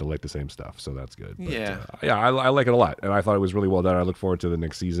all have to like the same stuff. So that's good. But, I like it a lot, and I thought it was really well done. I look forward to the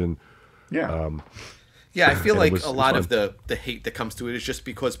next season. Yeah. I feel like a lot of the hate that comes to it is just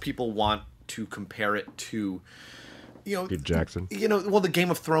because people want to compare it to, Peter Jackson. The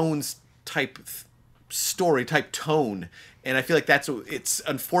Game of Thrones type story, type tone. And I feel like it's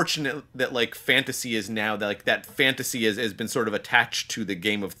unfortunate that like fantasy is now that fantasy has been sort of attached to the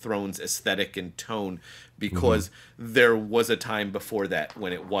Game of Thrones aesthetic and tone, because there was a time before that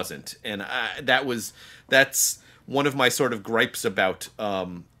when it wasn't. And that's one of my sort of gripes about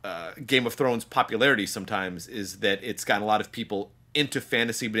Game of Thrones popularity sometimes, is that it's gotten a lot of people into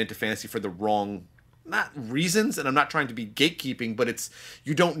fantasy, but into fantasy for the wrong not reasons. And I'm not trying to be gatekeeping, but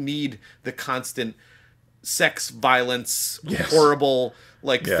you don't need the constant sex, violence, horrible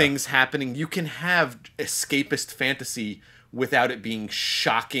things happening. You can have escapist fantasy without it being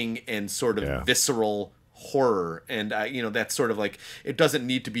shocking and sort of visceral horror. And that's sort of like, it doesn't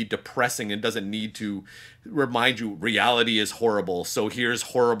need to be depressing. It doesn't need to remind you reality is horrible, so here's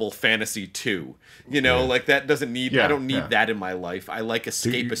horrible fantasy too. Like that doesn't need I don't need that in my life. I like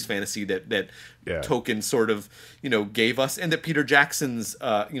escapist fantasy that Tolkien sort of gave us, and that Peter Jackson's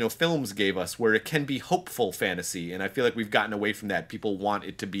films gave us, where it can be hopeful fantasy. And I feel like we've gotten away from that. People want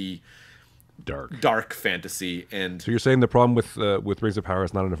it to be dark fantasy. And so you're saying the problem with Rings of Power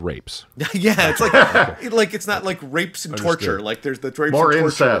is not enough rapes? It's like like it's not like rapes and torture. Like there's the rapes more and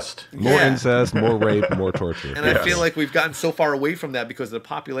incest, more incest, more rape, more torture. And I feel like we've gotten so far away from that because of the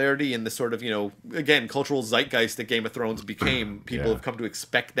popularity and the sort of again cultural zeitgeist that Game of Thrones became. People have come to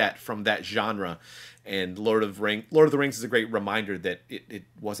expect that from that genre. And Lord of the Rings is a great reminder that it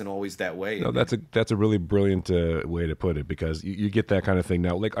wasn't always that way. No, that's a really brilliant way to put it, because you get that kind of thing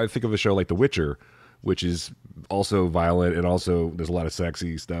now. Like I think of a show like The Witcher, which is also violent, and also there's a lot of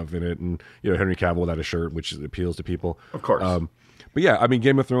sexy stuff in it, and Henry Cavill without a shirt, which appeals to people, of course. But yeah, I mean,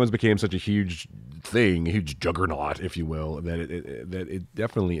 Game of Thrones became such a huge thing, a huge juggernaut, if you will, that it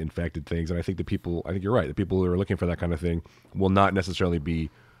definitely infected things. And I think you're right. The people who are looking for that kind of thing will not necessarily be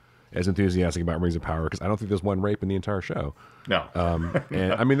as enthusiastic about Rings of Power, because I don't think there's one rape in the entire show. No.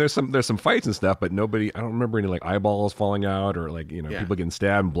 And I mean, there's some fights and stuff, but I don't remember any like eyeballs falling out or like people getting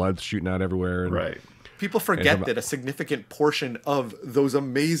stabbed and blood shooting out everywhere. Right. People forget that a significant portion of those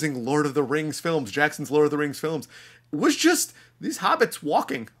amazing Lord of the Rings films, Jackson's Lord of the Rings films, was just these hobbits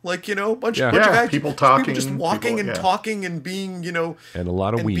walking, like bunch of guys, people talking, people just walking and talking and being, and a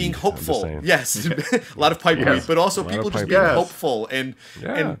lot of weed, being hopeful. Yes, a lot of pipe weed, but also people just being hopeful and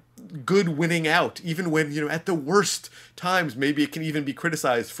good winning out, even when, at the worst times, maybe it can even be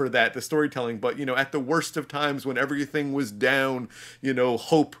criticized for that, the storytelling, but, at the worst of times when everything was down,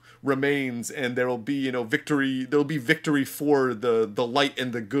 hope remains, and there'll be, victory for the light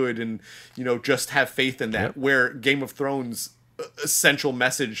and the good, and, just have faith in that. Yep. Where Game of Thrones' essential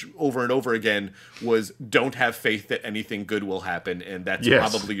message over and over again was don't have faith that anything good will happen, and that's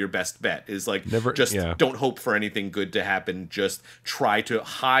probably your best bet, is like don't hope for anything good to happen, just try to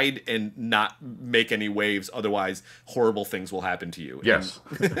hide and not make any waves, otherwise horrible things will happen to you.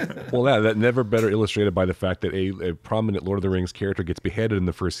 Well, that never better illustrated by the fact that a prominent Lord of the Rings character gets beheaded in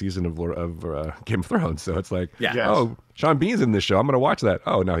the first season of Game of Thrones, so it's like oh, Sean Bean's in this show, I'm gonna watch that.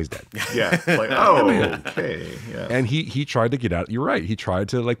 Oh, now he's dead. Like okay. And he tried to get out. You're right. He tried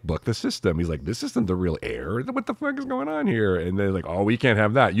to like buck the system. He's like, this isn't the real heir. What the fuck is going on here? And they're like, oh, we can't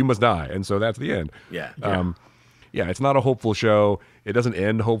have that. You must die. And so that's the end. It's not a hopeful show. It doesn't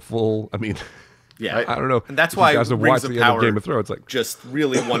end hopeful. I mean, I don't know. And that's why Rings of Power Game of Thrones, like, just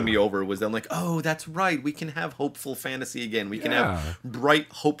really won me over. Was then like, oh, that's right. We can have hopeful fantasy again. We can have bright,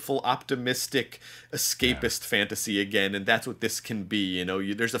 hopeful, optimistic, escapist fantasy again. And that's what this can be.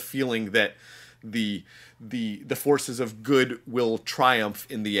 There's a feeling that the forces of good will triumph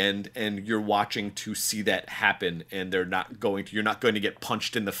in the end, and you're watching to see that happen, and you're not going to get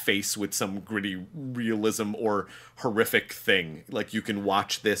punched in the face with some gritty realism or horrific thing. Like, you can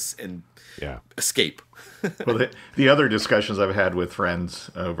watch this and escape. Well, the other discussions I've had with friends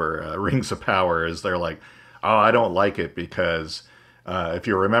over Rings of Power is they're like, oh, I don't like it because if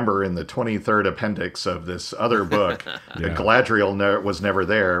you remember in the 23rd appendix of this other book, Galadriel was never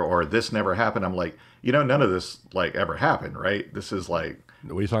there, or this never happened. I'm like, none of this like ever happened, right? This is like,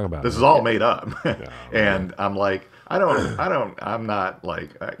 what are you talking about? This is all made up. And I'm like, I'm not like,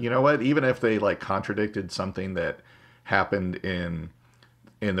 you know what? Even if they like contradicted something that happened in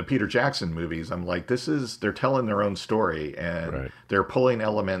the Peter Jackson movies, I'm like, they're telling their own story, and they're pulling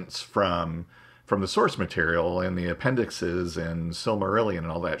elements from the source material and the appendixes and Silmarillion and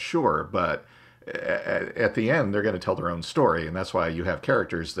all that, sure, but at the end they're going to tell their own story, and that's why you have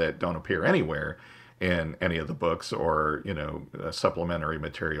characters that don't appear anywhere in any of the books or supplementary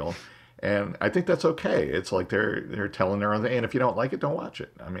material, and I think that's okay. It's like they're telling their own thing, and if you don't like it, don't watch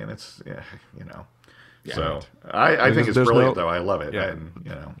it. I mean, it's So I think it's brilliant, though. I love it. Yeah.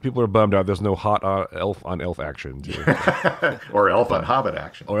 And, people are bummed out. There's no hot elf on elf action, or elf on hobbit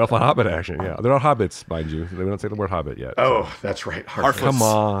action, or elf on hobbit action. Yeah, they're not hobbits, mind you. They don't say the word hobbit yet. Oh, that's right. Harfoots. Come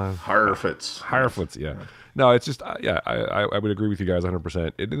on, Harfoots. Yeah. No, it's just I would agree with you guys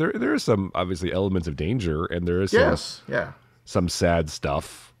 100%. There is some obviously elements of danger, and there is some sad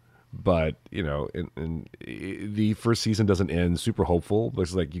stuff. But in the first season doesn't end super hopeful.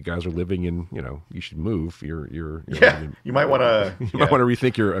 It's like you guys are living in, you should move. You're you might want to might want to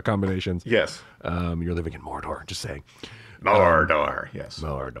rethink your combinations. Yes, you're living in Mordor. Just saying, Mordor. Yes,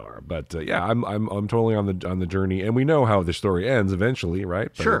 Mordor. But I'm totally on the journey, and we know how the story ends eventually, right?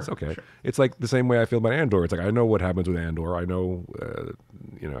 But sure, it's okay. Sure. It's like the same way I feel about Andor. It's like I know what happens with Andor. I know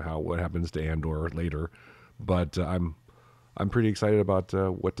what happens to Andor later, but I'm pretty excited about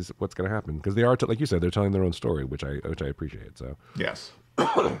what's going to happen, because they are, like you said, they're telling their own story, which I appreciate. So yes,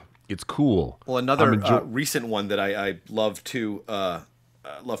 it's cool. Well, another recent one that I love to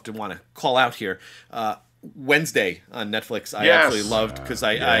want to call out here, Wednesday on Netflix. I absolutely loved, because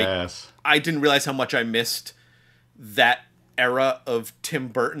I didn't realize how much I missed that era of Tim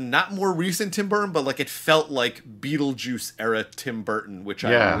Burton, not more recent Tim Burton, but like it felt like Beetlejuice era Tim Burton, which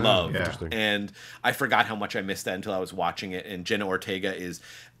I loved. And I forgot how much I missed that until I was watching it. And Jenna Ortega is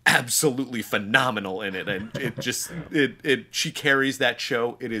absolutely phenomenal in it, and it just she carries that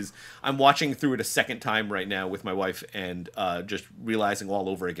show. I'm watching through it a second time right now with my wife, and just realizing all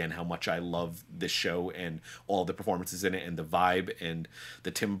over again how much I love this show and all the performances in it, and the vibe and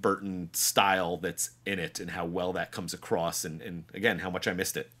the Tim Burton style that's in it, and how well that comes across, and again how much I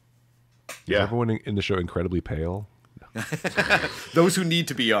missed it. Is everyone in the show incredibly pale? No. Those who need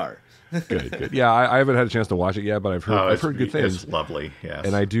to be are. Good. Yeah, I haven't had a chance to watch it yet, but I've heard good things. It's lovely, yes.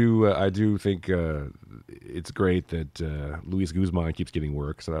 And I do think it's great that Luis Guzman keeps getting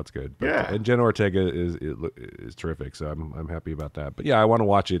work, so that's good. But, and Jenna Ortega is terrific, so I'm happy about that. But yeah, I want to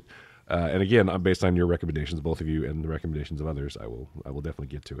watch it. And again, I'm based on your recommendations, both of you, and the recommendations of others. I will definitely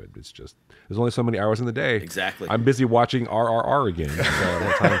get to it. It's just there's only so many hours in the day. Exactly. I'm busy watching RRR again. So I don't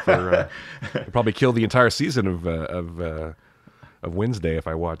have time for probably kill the entire season of Wednesday if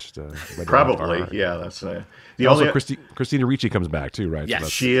I watched. Probably, that's the also only. Christina Ricci comes back too, right? Yes, so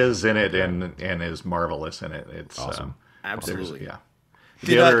she is in it and is marvelous in it. It's awesome. Absolutely, yeah.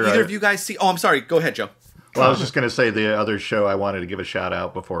 Did either of you guys see? Oh, I'm sorry. Go ahead, Joe. Well, I was just going to say the other show I wanted to give a shout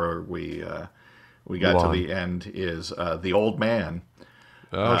out before we got to the end is The Old Man.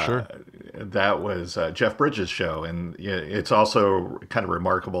 Oh, sure. That was Jeff Bridges' show, and it's also kind of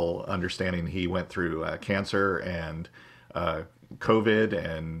remarkable understanding he went through cancer and COVID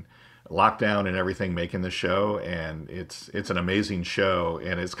and lockdown and everything making the show, and it's an amazing show,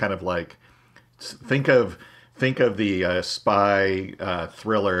 and it's kind of like think of the spy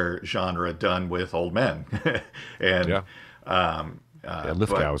thriller genre done with old men, and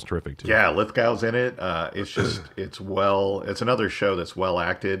Lithgow is terrific too. Yeah, Lithgow's in it. It's another show that's well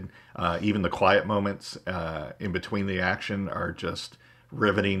acted. Even the quiet moments in between the action are just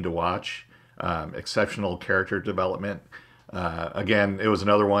riveting to watch. Exceptional character development. Again, it was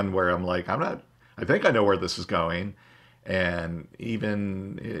another one where I'm like, I think I know where this is going. And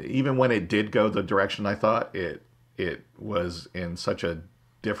even when it did go the direction I thought, it was in such a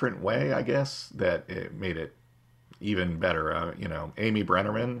different way, I guess, that it made it even better. Amy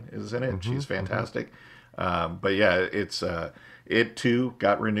Brenneman is in it. Mm-hmm, she's fantastic. Mm-hmm. But yeah, it too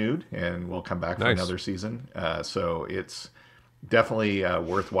got renewed and will come back for another season. So it's definitely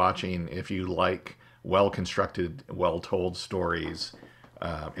worth watching if you like well-constructed, well-told stories.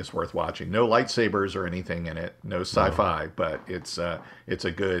 It's worth watching. No lightsabers or anything in it. No sci-fi, but it's a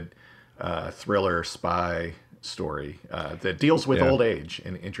good thriller spy story that deals with old age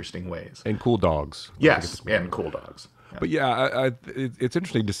in interesting ways and cool dogs. Yes, and cool dogs. Yeah. But yeah, it's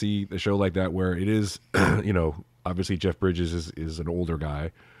interesting to see a show like that where it is, obviously Jeff Bridges is an older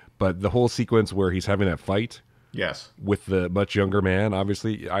guy, but the whole sequence where he's having that fight. Yes. With the much younger man,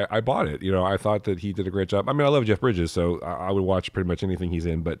 obviously, I bought it. I thought that he did a great job. I mean, I love Jeff Bridges, so I would watch pretty much anything he's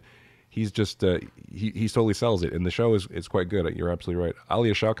in, but he's just, he totally sells it. And the show is quite good. You're absolutely right.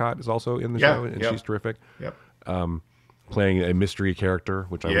 Alia Shawkat is also in the show, and she's terrific. Yep. Playing a mystery character,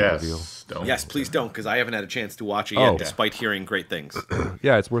 which I won't reveal. Yes, please don't, because I haven't had a chance to watch it yet, despite hearing great things.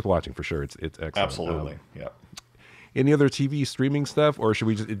 Yeah, it's worth watching for sure. It's excellent. Absolutely, Any other TV streaming stuff, or do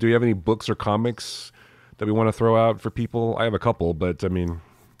we have any books or comics that we want to throw out for people? I have a couple, but I mean,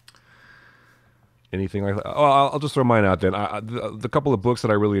 anything like that? Oh, I'll just throw mine out then. The couple of books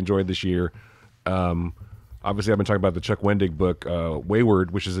that I really enjoyed this year, obviously I've been talking about the Chuck Wendig book,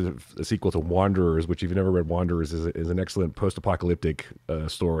 Wayward, which is a sequel to Wanderers, which if you've never read Wanderers is an excellent post-apocalyptic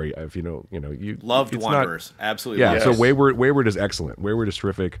story. If you loved Wanderers. Absolutely. Yeah, so Wayward is excellent. Wayward is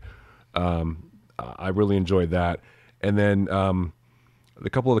terrific. I really enjoyed that. And then the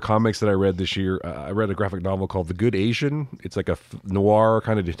couple of the comics that I read this year, I read a graphic novel called The Good Asian. It's like a noir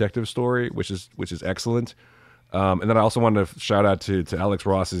kind of detective story, which is excellent. And then I also wanted to shout out to Alex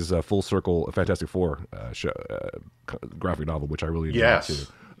Ross's Full Circle Fantastic Four graphic novel, which I really enjoyed too.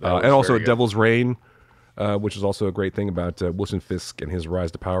 And also Devil's Reign, which is also a great thing about Wilson Fisk and his rise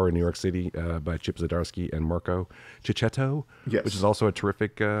to power in New York City by Chip Zdarsky and Marco Cicchetto, which is also a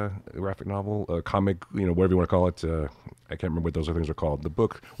terrific graphic novel, comic, whatever you want to call it. I can't remember what those other things are called. The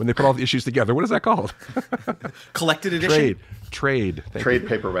book, when they put all the issues together, what is that called? Collected edition? Trade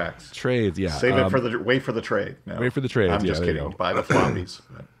paperbacks. Trades, yeah. Save it wait for the trade. No, wait for the trade. I'm just kidding. Buy the floppies.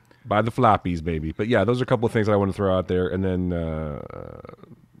 Buy the floppies, baby. But yeah, those are a couple of things I want to throw out there. And then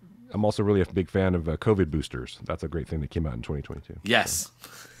I'm also really a big fan of COVID boosters. That's a great thing that came out in 2022. Yes.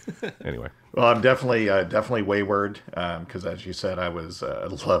 So, anyway. Well, I'm definitely Wayward because, as you said, I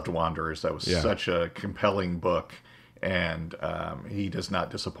loved Wanderers. That was such a compelling book, and he does not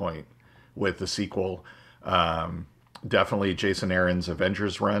disappoint with the sequel. Definitely Jason Aaron's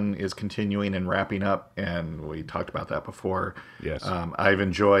Avengers run is continuing and wrapping up, and we talked about that before. Yes. I've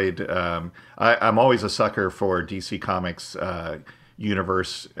enjoyed... I'm always a sucker for DC Comics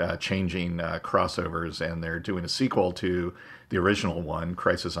universe changing crossovers, and they're doing a sequel to the original one,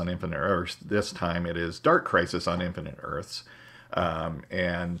 Crisis on Infinite Earths. This time it is Dark Crisis on Infinite Earths.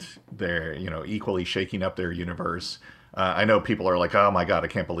 And they're, equally shaking up their universe. I know people are like, oh my God, I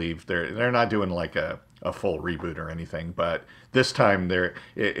can't believe they're not doing like a full reboot or anything, but this time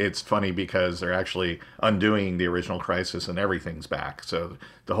it's funny because they're actually undoing the original Crisis and everything's back. So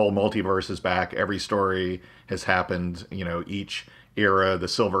the whole multiverse is back. Every story has happened, each era, the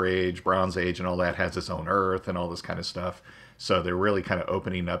Silver Age, Bronze Age, and all that has its own Earth and all this kind of stuff. So they're really kind of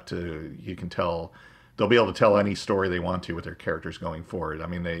opening up to, you can tell, they'll be able to tell any story they want to with their characters going forward. I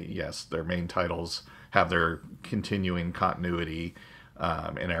mean, their main titles have their continuing continuity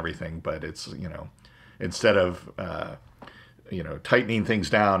and everything, but it's, instead of, tightening things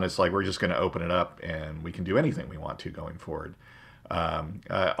down, it's like we're just going to open it up and we can do anything we want to going forward.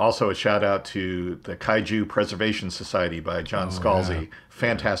 Also, a shout out to the Kaiju Preservation Society by John Scalzi. Yeah.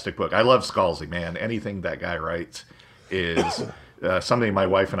 Fantastic book. I love Scalzi, man. Anything that guy writes is something my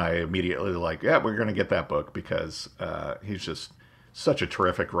wife and I immediately like, yeah, we're going to get that book because he's just such a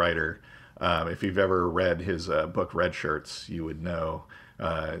terrific writer. If you've ever read his book Red Shirts, you would know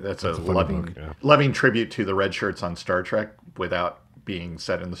that's a loving, book, yeah. loving tribute to the Red Shirts on Star Trek without being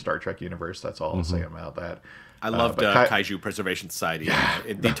set in the Star Trek universe. That's all I'll say about that. I loved Kaiju Preservation Society. Yeah,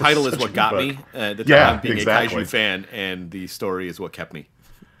 the title is what got me. The time being exactly. A Kaiju fan, and the story is what kept me.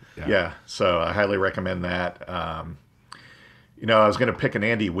 Yeah, so I highly recommend that. You know, I was going to pick an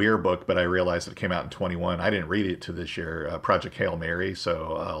Andy Weir book, but I realized it came out in 21. I didn't read it to this year, Project Hail Mary,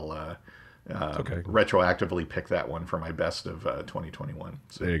 so I'll retroactively pick that one for my best of 2021.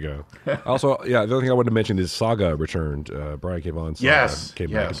 So. There you go. Also, the other thing I wanted to mention is Saga returned. Brian K. Vaughan's Saga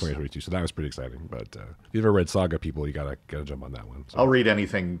came back in 2022, so that was pretty exciting. But if you've ever read Saga, people, you gotta jump on that one. So. I'll read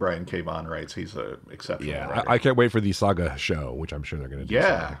anything Brian K. Vaughan writes. He's an exceptional writer. I can't wait for the Saga show, which I'm sure they're going to do.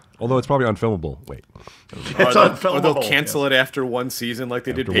 Yeah. Although it's probably unfilmable. Wait. It's unfilmable. Or they'll cancel it after one season like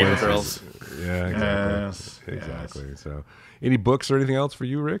they did Paper Girls. Yeah, exactly. Exactly. Yes. So, any books or anything else for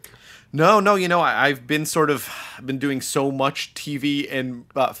you, Rick? No. You know, I've been doing so much TV and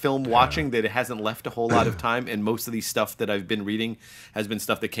film watching that it hasn't left a whole lot of time. And most of the stuff that I've been reading has been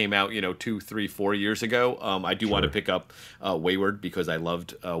stuff that came out, 2, 3, 4 years ago. I do want to pick up Wayward because I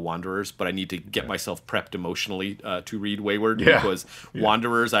loved Wanderers, but I need to get myself prepped emotionally to read Wayward because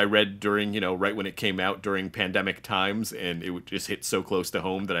Wanderers I read during, right when it came out during pandemic times, and it just hit so close to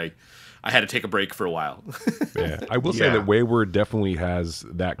home that I had to take a break for a while. I will say that Wayward definitely has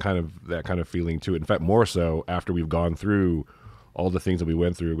that kind of feeling to it. In fact, more so after we've gone through all the things that we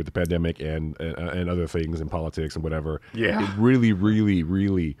went through with the pandemic and other things in politics and whatever. Yeah, it really, really,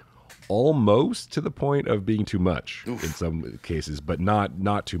 really almost to the point of being too much in some cases, but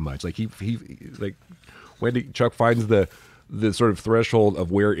not too much. Like he like when Chuck finds the sort of threshold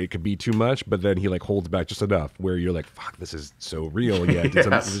of where it could be too much, but then he like holds back just enough where you're like, fuck, this is so real. Yeah,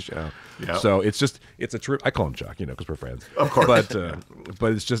 Yep. So it's a trip. I call him Chuck, because we're friends, of course.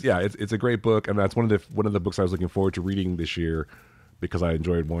 But it's just it's a great book, and that's one of the books I was looking forward to reading this year because I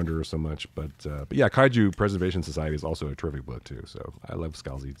enjoyed Wanderer so much. But Kaiju Preservation Society is also a terrific book too. So I love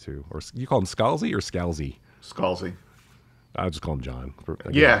Scalzi too, or you call him Scalzi or Scalzi? Scalzi. I'll just call him John.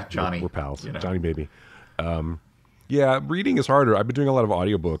 Johnny. We're pals. Johnny baby. Reading is harder. I've been doing a lot of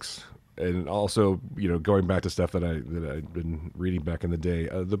audiobooks, and also, going back to stuff that I've been reading back in the day.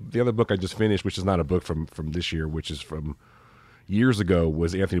 The other book I just finished, which is not a book from this year, which is from years ago,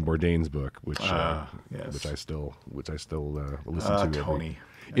 was Anthony Bourdain's book, which I still listen to. Tony.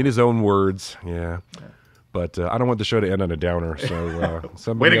 In his own words, But I don't want the show to end on a downer.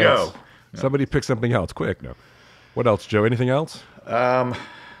 So way to go. Somebody pick something else quick. No. What else, Joe? Anything else?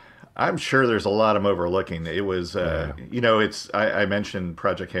 I'm sure there's a lot I'm overlooking. It was, I mentioned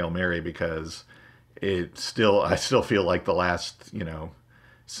Project Hail Mary because I still feel like the last,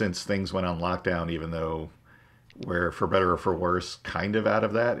 since things went on lockdown, even though we're, for better or for worse, kind of out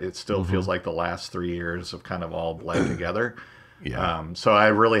of that, it still feels like the last 3 years have kind of all bled together. So I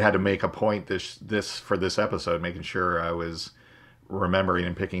really had to make a point for this episode, making sure I was remembering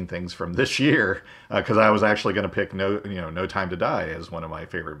and picking things from this year, because I was actually going to pick No Time to Die as one of my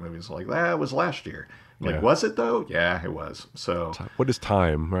favorite movies. Like, that was last year. Was it though? Yeah, it was. So what is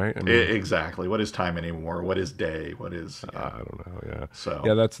time, right? Exactly. What is time anymore? What is day? What is? I don't know. Yeah.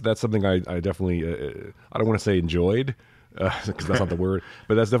 So that's something I definitely I don't want to say enjoyed because that's not the word,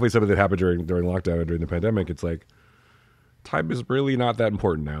 but that's definitely something that happened during lockdown and during the pandemic. It's like, time is really not that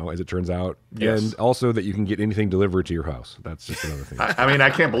important now, as it turns out. Yes. And also that you can get anything delivered to your house. That's just another thing. I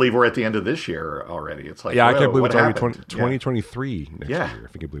can't believe we're at the end of this year already. It's like, I can't believe it's already 2023 next year,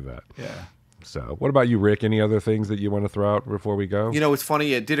 if you can believe that. Yeah. So what about you, Rick? Any other things that you want to throw out before we go? It's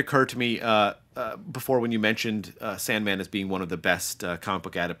funny. It did occur to me before when you mentioned Sandman as being one of the best comic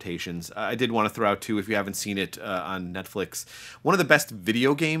book adaptations. I did want to throw out, too, if you haven't seen it on Netflix, one of the best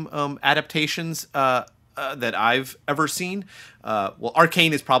video game adaptations that I've ever seen.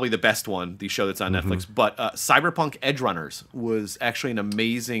 Arcane is probably the best one, the show that's on Netflix, but Cyberpunk Edgerunners was actually an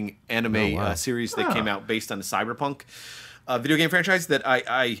amazing anime series that came out based on the Cyberpunk video game franchise that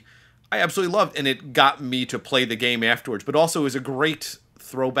I absolutely loved, and it got me to play the game afterwards, but also is a great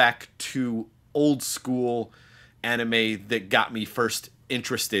throwback to old school anime that got me first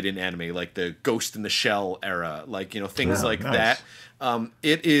interested in anime, like the Ghost in the Shell era, things like that.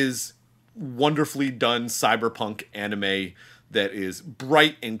 It is wonderfully done cyberpunk anime that is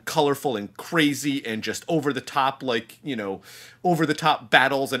bright and colorful and crazy and just over the top, over the top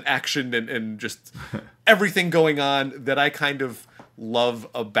battles and action and just everything going on that I kind of love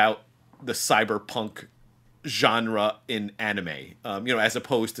about the cyberpunk genre in anime, as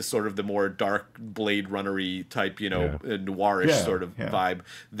opposed to sort of the more dark Blade Runner-y type, noirish sort of vibe.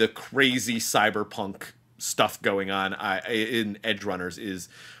 The crazy cyberpunk stuff going on in Edge Runners is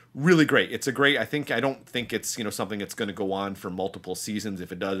really great. I don't think it's something that's going to go on for multiple seasons.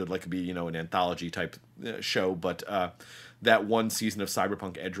 If it does, it'd like to be an anthology type show. But that one season of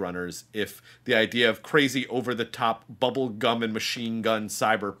Cyberpunk Edge Runners, if the idea of crazy over the top bubble gum and machine gun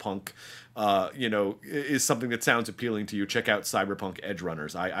cyberpunk is something that sounds appealing to you, check out Cyberpunk Edge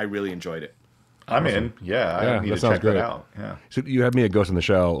Runners. I really enjoyed it. I'm in. Yeah, I need to check that out. Yeah. So you had me at Ghost in the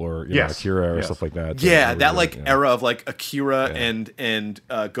Shell or Akira or stuff like that. Yeah, that era of like Akira and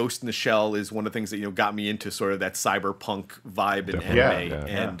Ghost in the Shell is one of the things that got me into sort of that cyberpunk vibe in anime.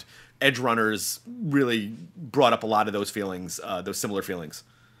 And Edge Runners really brought up a lot of those feelings, those similar feelings.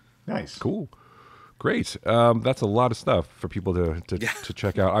 Nice. Cool. Great. That's a lot of stuff for people to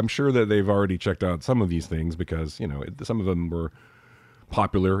check out. I'm sure that they've already checked out some of these things because, some of them were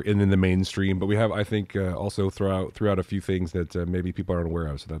popular and in the mainstream, but we have, I think, also throughout a few things that maybe people aren't aware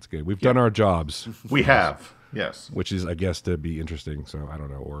of, so that's good. We've done our jobs. We have, yes. Which is, I guess, to be interesting, so I don't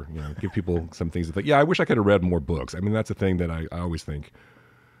know, or, give people some things to think. Yeah, I wish I could have read more books. I mean, that's a thing that I always think,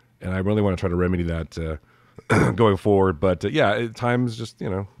 and I really want to try to remedy that going forward, but at times, just,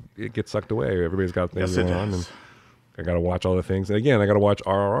 it gets sucked away. Everybody's got things going on, and I got to watch all the things. And again, I got to watch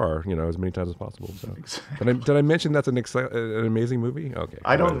RRR, as many times as possible. So, exactly. Did I mention that's an amazing movie? Okay.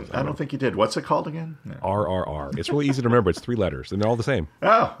 I don't think you did. What's it called again? No. RRR. It's really easy to remember. It's 3 letters, and they're all the same.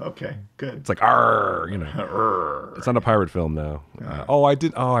 Oh, okay, good. It's like R. It's not a pirate film, though.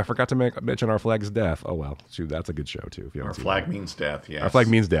 I forgot to mention Our Flag's Death. Oh well, shoot, that's a good show too. If you Our Flag Means Death. Yes. Our Flag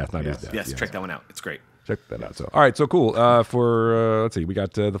Means Death, not His Death. Yes, check that one out. It's great. Check that out. So, all right, so cool. Let's see, we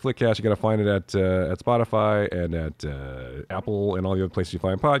got the Flickcast. You got to find it at Spotify and at Apple and all the other places you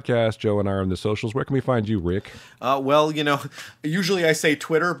find podcasts. Joe and I are on the socials. Where can we find you, Rick? Well, usually I say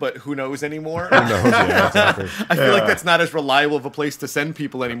Twitter, but who knows anymore? Who knows? Yeah, exactly. I feel like that's not as reliable of a place to send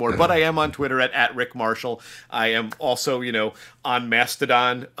people anymore. But I am on Twitter at Rick Marshall. I am also, on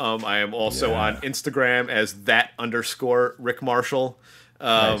Mastodon. I am also on Instagram as _Rick Marshall.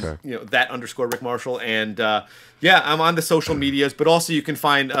 _Rick Marshall, and I'm on the social medias, but also you can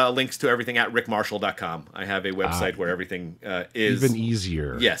find links to everything at rickmarshall.com. I have a website where everything is even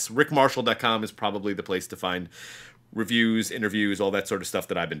easier. Yes, rickmarshall.com is probably the place to find reviews, interviews, all that sort of stuff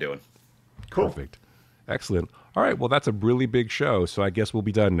that I've been doing. Cool. Perfect. Excellent. All right, well, that's a really big show, so I guess we'll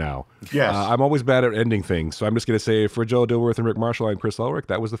be done now. Yes. I'm always bad at ending things, so I'm just going to say, for Joe Dilworth and Rick Marshall, I'm Chris Ulrich.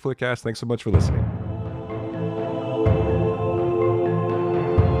 That was the Flickcast. Thanks so much for listening.